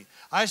answer me.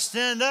 I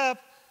stand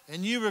up,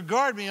 and you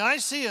regard me. I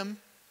see him,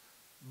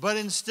 but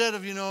instead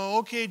of,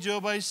 okay,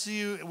 Job, I see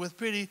you with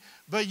pity,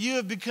 but you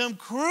have become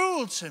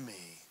cruel to me.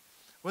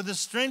 With the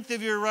strength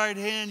of your right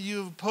hand,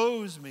 you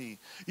oppose me.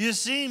 You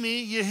see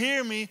me, you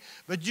hear me,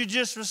 but you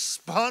just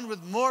respond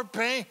with more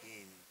pain.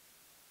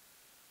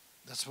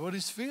 That's what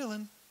he's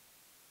feeling.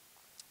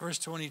 Verse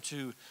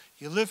 22,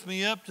 you lift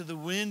me up to the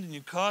wind and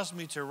you cause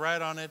me to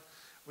ride on it.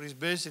 What he's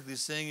basically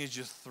saying is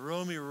you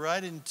throw me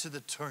right into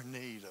the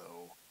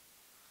tornado.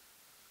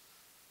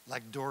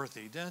 Like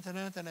Dorothy.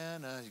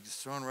 He's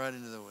thrown right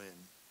into the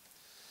wind.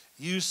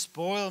 You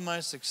spoil my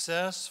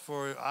success,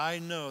 for I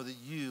know that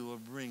you will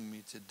bring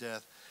me to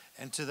death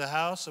and to the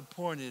house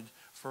appointed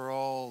for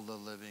all the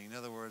living. In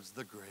other words,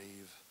 the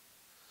grave.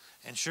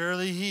 And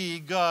surely he,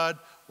 God,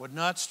 would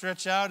not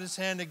stretch out his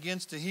hand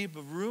against a heap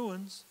of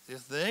ruins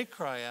if they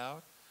cry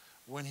out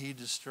when he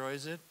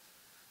destroys it.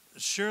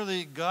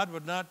 Surely God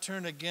would not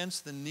turn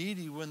against the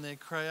needy when they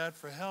cry out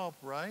for help,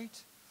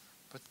 right?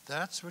 But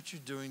that's what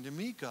you're doing to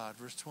me, God.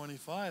 Verse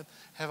 25,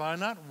 have I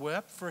not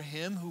wept for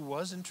him who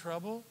was in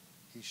trouble?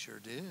 He sure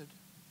did.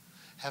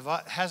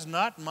 Has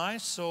not my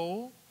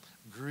soul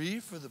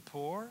grieved for the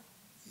poor?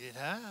 It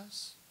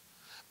has.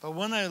 But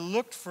when I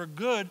looked for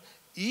good,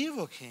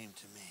 evil came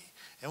to me.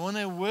 And when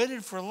I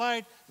waited for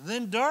light,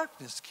 then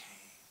darkness came.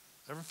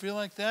 Ever feel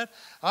like that?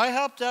 I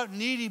helped out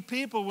needy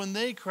people when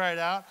they cried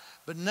out,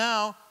 but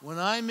now when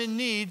I'm in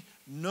need,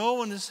 no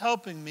one is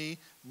helping me,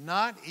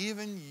 not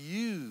even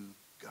you,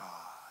 God.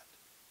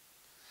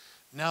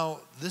 Now,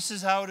 this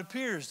is how it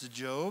appears to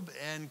Job,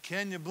 and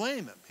can you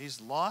blame him?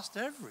 He's lost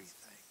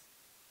everything.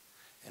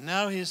 And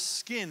now his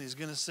skin, he's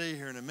going to say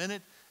here in a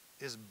minute,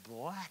 is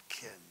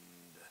blackened.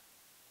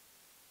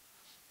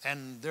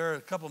 And there are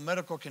a couple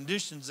medical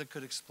conditions that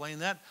could explain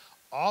that.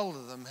 All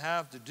of them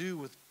have to do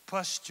with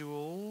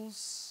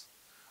pustules.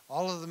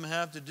 All of them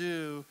have to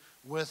do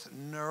with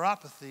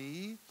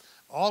neuropathy.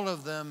 All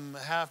of them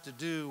have to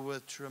do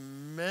with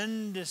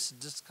tremendous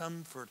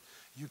discomfort.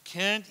 You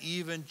can't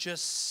even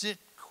just sit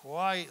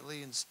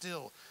quietly and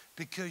still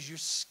because your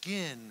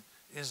skin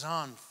is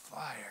on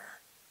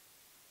fire.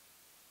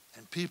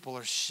 And people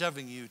are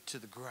shoving you to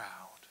the ground.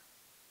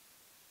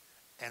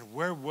 And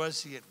where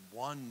was he at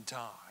one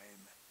time?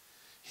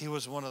 He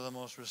was one of the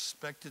most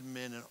respected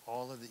men in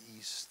all of the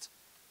East,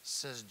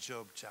 says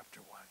Job chapter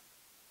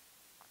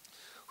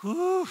 1.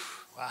 Whew,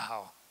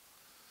 wow.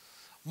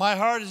 My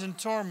heart is in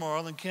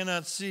turmoil and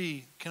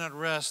cannot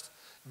rest.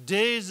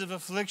 Days of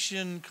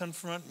affliction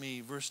confront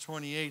me. Verse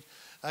 28,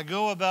 I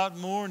go about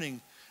mourning,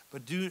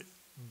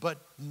 but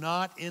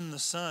not in the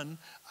sun.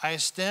 I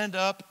stand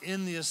up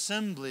in the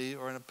assembly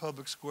or in a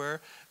public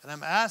square, and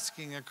I'm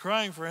asking and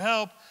crying for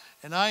help,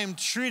 and I am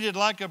treated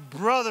like a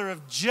brother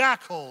of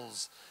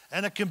jackals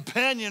and a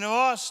companion of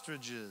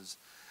ostriches.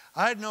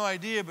 I had no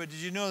idea, but did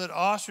you know that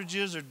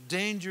ostriches are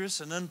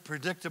dangerous and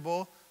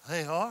unpredictable?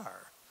 They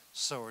are.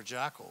 So are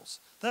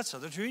jackals. That's how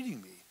they're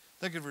treating me.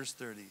 Look at verse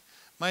 30.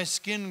 My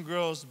skin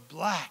grows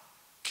black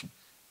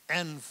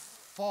and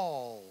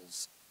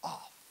falls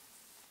off.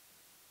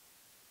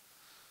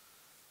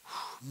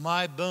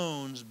 My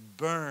bones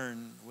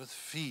burn with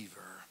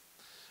fever.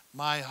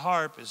 My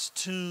harp is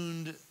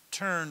turned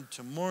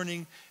to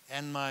mourning,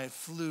 and my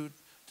flute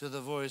to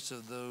the voice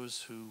of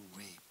those who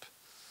weep.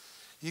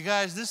 You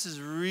guys, this is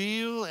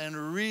real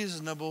and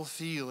reasonable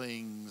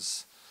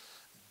feelings.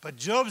 But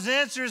Job's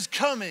answer is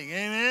coming,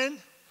 amen?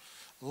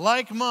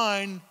 Like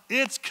mine,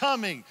 it's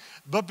coming.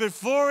 But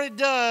before it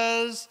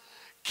does,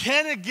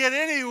 can it get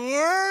any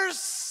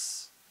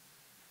worse?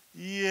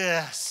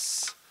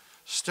 Yes.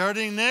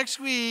 Starting next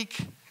week,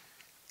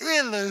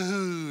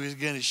 Elihu is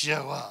going to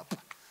show up.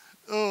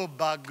 Oh,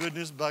 by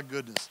goodness, by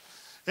goodness.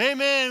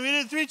 Amen. We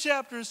did 3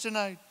 chapters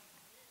tonight.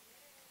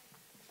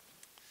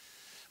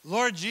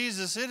 Lord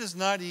Jesus, it is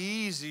not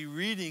easy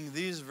reading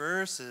these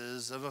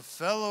verses of a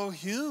fellow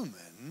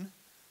human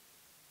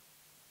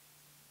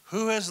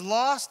who has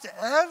lost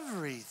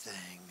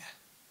everything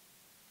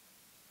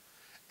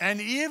and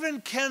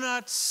even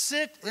cannot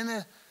sit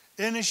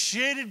in a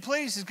shaded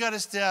place. He's got to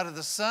stay out of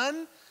the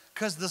sun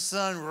because the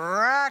sun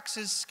racks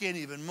his skin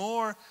even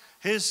more.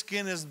 His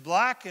skin is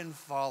black and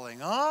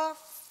falling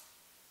off.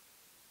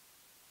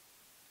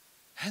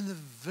 And the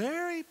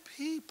very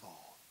people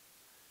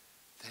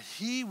that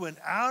he went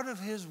out of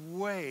his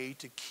way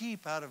to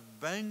keep out of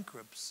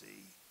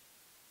bankruptcy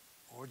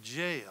or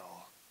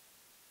jail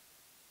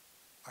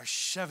are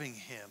shoving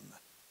him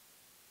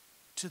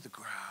to the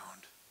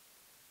ground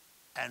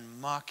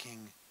and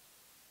mocking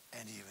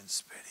and even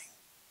spitting.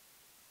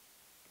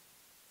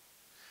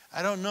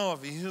 I don't know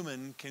if a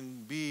human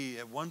can be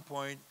at one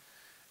point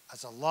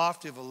as a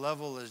lofty of a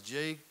level as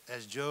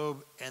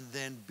Job and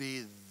then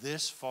be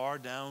this far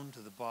down to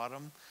the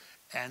bottom.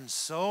 And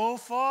so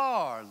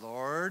far,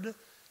 Lord,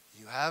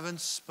 you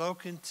haven't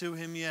spoken to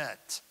him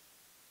yet.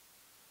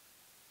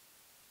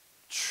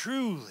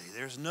 Truly,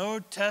 there's no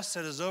test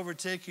that has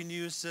overtaken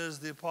you, says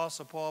the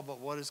Apostle Paul, but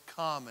what is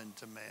common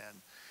to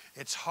man.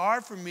 It's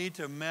hard for me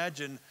to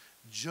imagine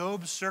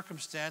Job's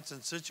circumstance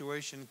and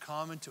situation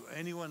common to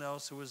anyone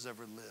else who has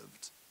ever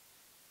lived.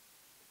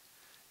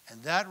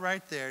 And that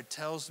right there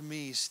tells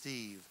me,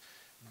 Steve,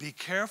 be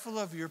careful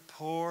of your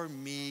poor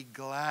me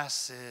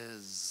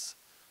glasses.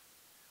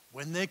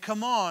 When they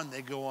come on,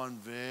 they go on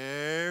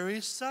very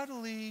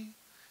subtly.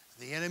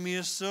 The enemy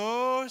is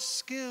so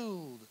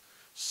skilled,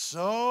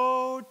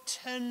 so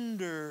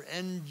tender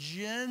and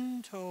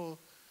gentle,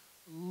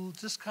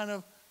 just kind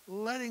of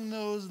letting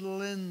those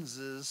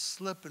lenses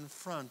slip in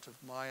front of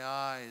my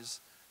eyes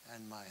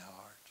and my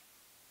heart.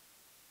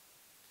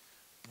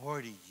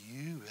 Boy, do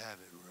you have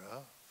it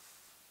rough.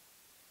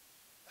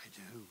 I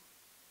do.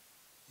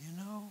 You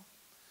know,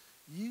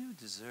 you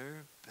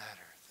deserve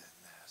better than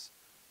this.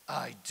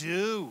 I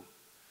do.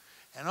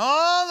 And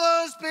all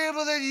those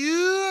people that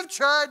you have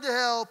tried to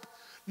help,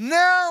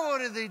 now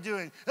what are they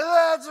doing?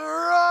 That's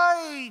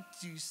right,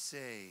 you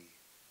say.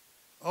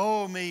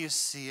 Oh, may you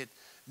see it.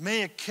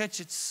 May you catch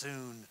it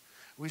soon.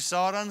 We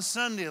saw it on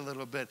Sunday a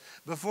little bit.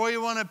 Before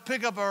you want to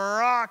pick up a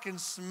rock and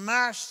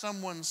smash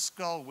someone's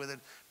skull with it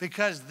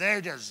because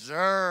they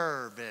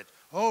deserve it.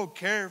 Oh,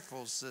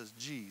 careful, says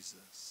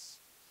Jesus,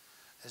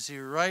 as he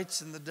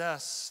writes in the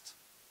dust,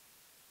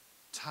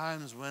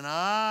 times when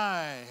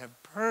I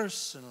have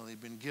personally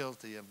been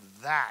guilty of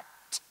that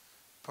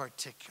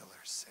particular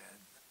sin.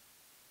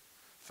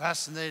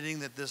 Fascinating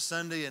that this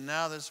Sunday and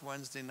now this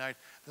Wednesday night,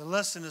 the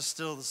lesson is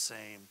still the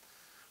same.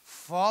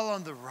 Fall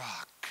on the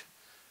rock.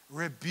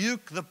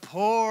 Rebuke the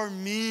poor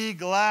me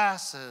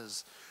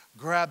glasses.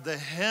 Grab the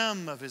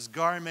hem of his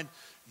garment.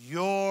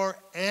 Your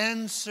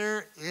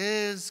answer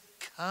is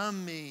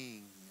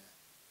coming.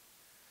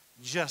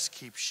 Just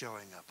keep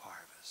showing up,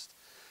 harvest.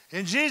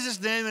 In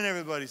Jesus' name, and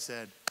everybody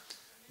said,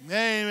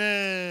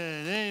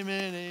 amen,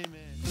 amen,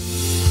 amen.